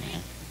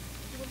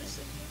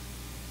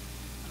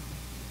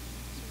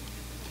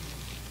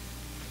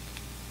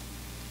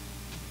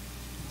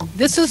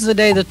 This is the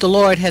day that the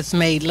Lord has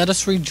made. Let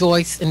us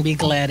rejoice and be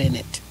glad in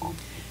it.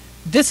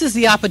 This is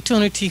the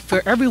opportunity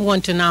for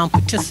everyone to now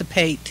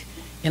participate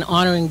in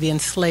honoring the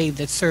enslaved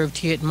that served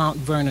here at Mount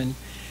Vernon.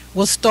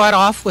 We'll start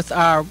off with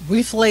our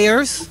wreath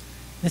layers,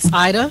 Miss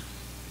Ida,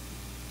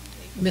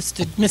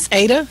 Miss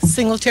Ada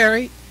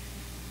Singletary,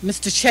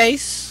 Mr.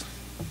 Chase,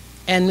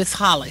 and Miss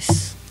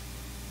Hollis.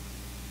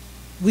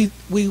 We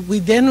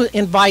then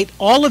invite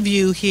all of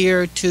you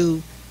here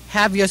to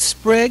have your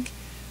sprig.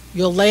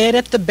 You'll lay it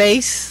at the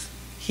base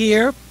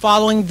here.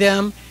 Following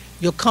them,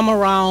 you'll come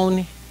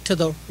around to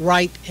the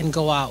right and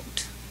go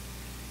out.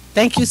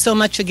 Thank you so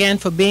much again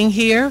for being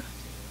here.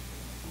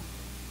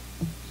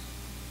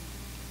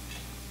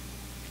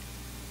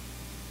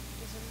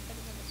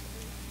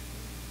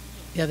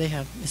 Yeah, they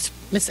have.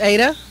 Miss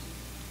Ada,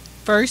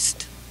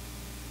 first.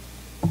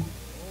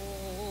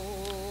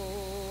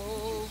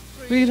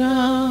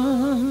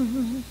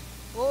 Freedom.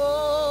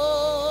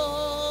 Oh,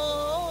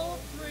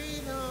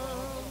 freedom.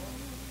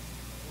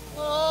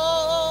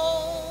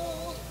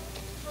 Oh,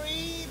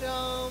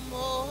 freedom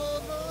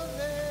of the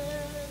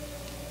land.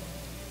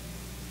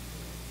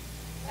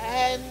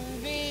 And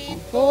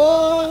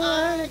before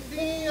I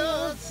be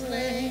a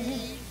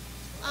slave,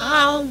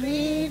 I'll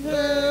be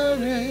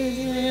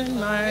buried in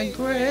my my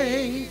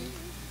grave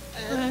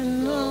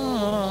and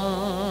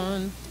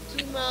on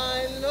to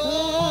my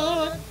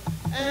Lord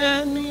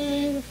and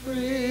me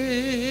free.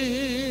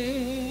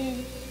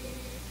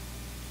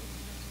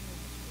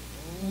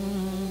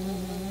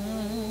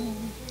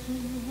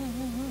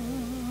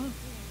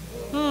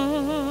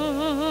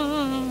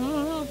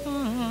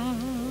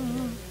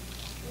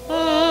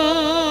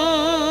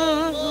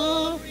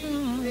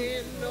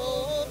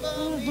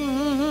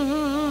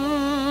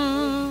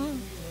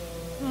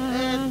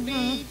 and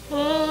before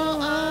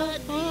I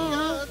be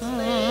a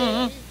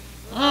slave,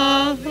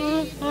 I'll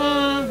be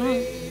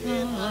buried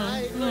in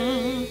my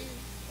grave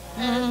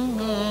and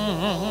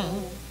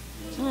go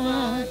to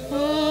my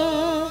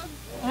Lord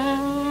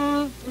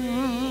and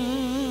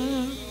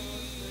free.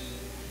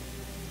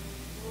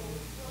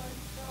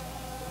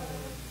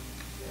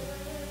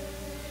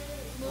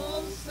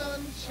 More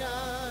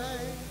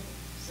sunshine,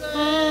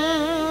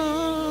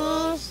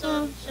 more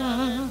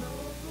sunshine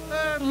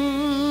over me.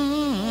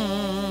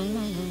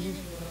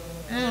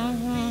 And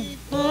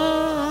before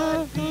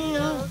I be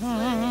a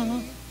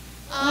slave,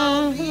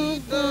 I'll be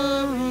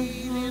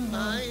buried in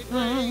my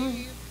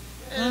grave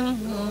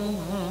and go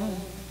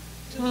home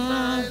to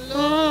my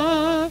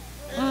Lord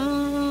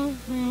and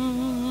free. We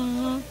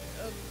were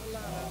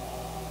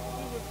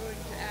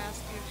going to ask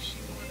if she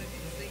wanted to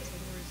sing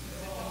some verses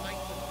at the mic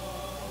to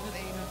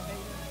say her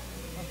favorite.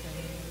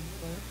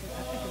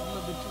 I think it's a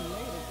little bit too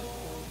late at this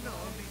point. No,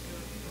 it'll be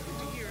good. Good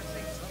to hear her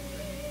say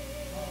something.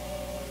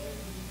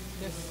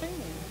 They're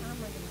singing. How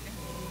am I going to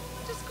ask?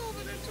 Just go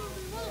over there to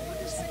the low.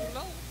 We'll just sing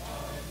low.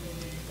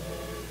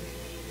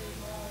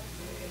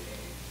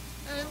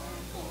 And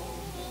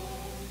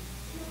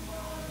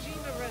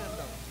Gina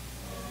Randall.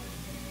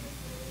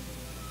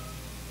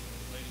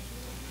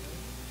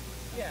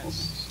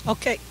 Yes.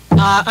 Okay,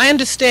 I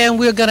understand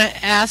we're going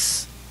to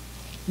ask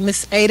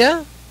Miss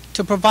Ada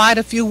to provide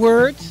a few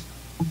words.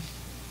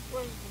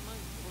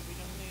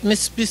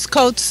 Miss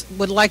Coates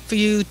would like for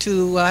you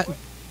to,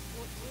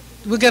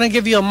 we're going to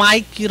give you a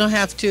mic. You don't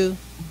have to.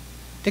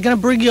 They're going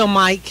to bring you a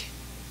mic.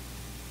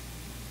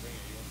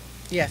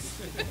 Yes,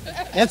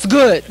 that's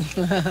good.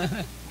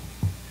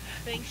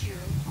 Thank you.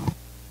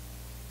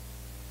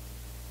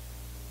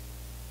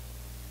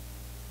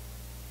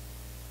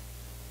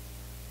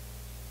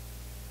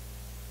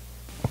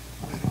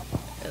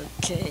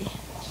 Okay,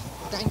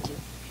 thank you.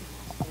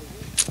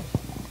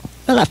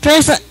 Well,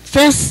 first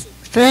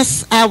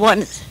I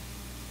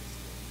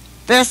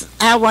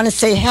want to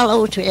say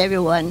hello to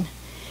everyone,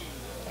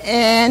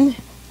 and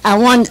I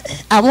want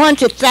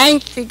to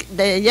thank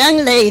the young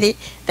lady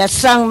that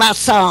sung my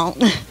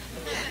song.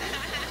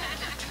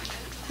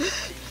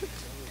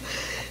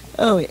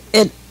 Oh,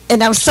 and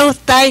I'm so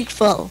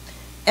thankful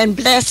and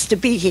blessed to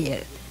be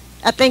here.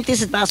 I think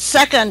this is my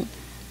second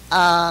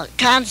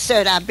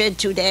concert I've been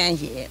to down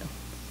here.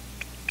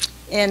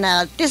 And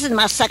this is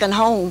my second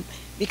home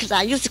because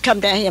I used to come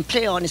down here and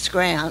play on this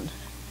ground.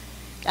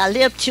 I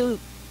used to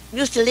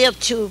live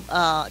 2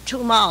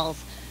 miles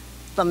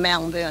from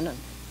Mount Vernon,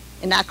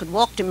 and I could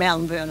walk to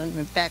Mount Vernon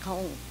and back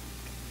home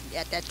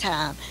at that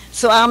time.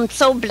 So I'm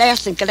so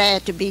blessed and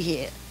glad to be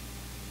here.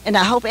 And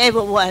I hope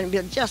everyone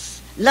will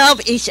just love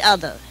each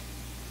other,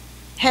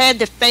 have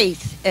the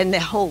faith and the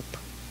hope.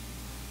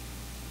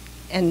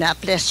 And I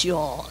bless you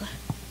all.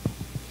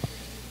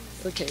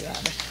 Okay,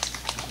 Robert.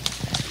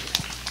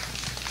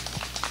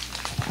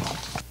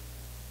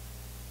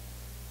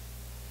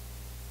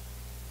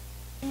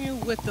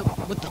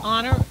 With the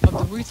honor of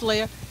the wreath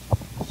layer.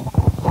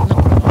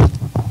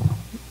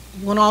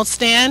 You want to all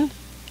stand?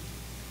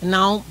 And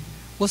now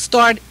we'll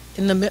start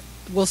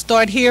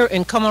here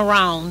and come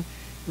around.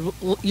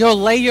 You'll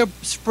lay your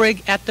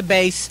sprig at the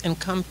base and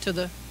come to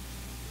the.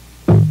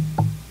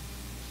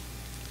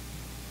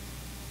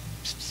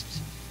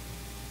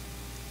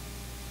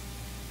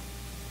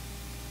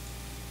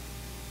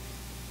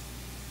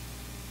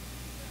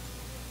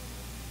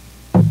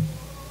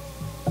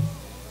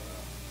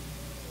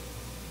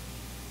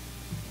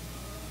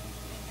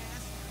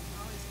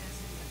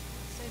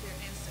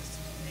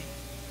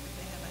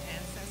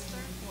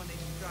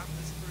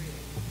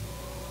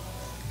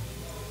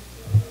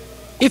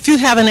 If you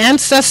have an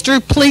ancestor,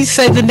 please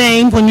say the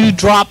name when you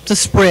drop the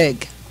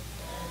sprig.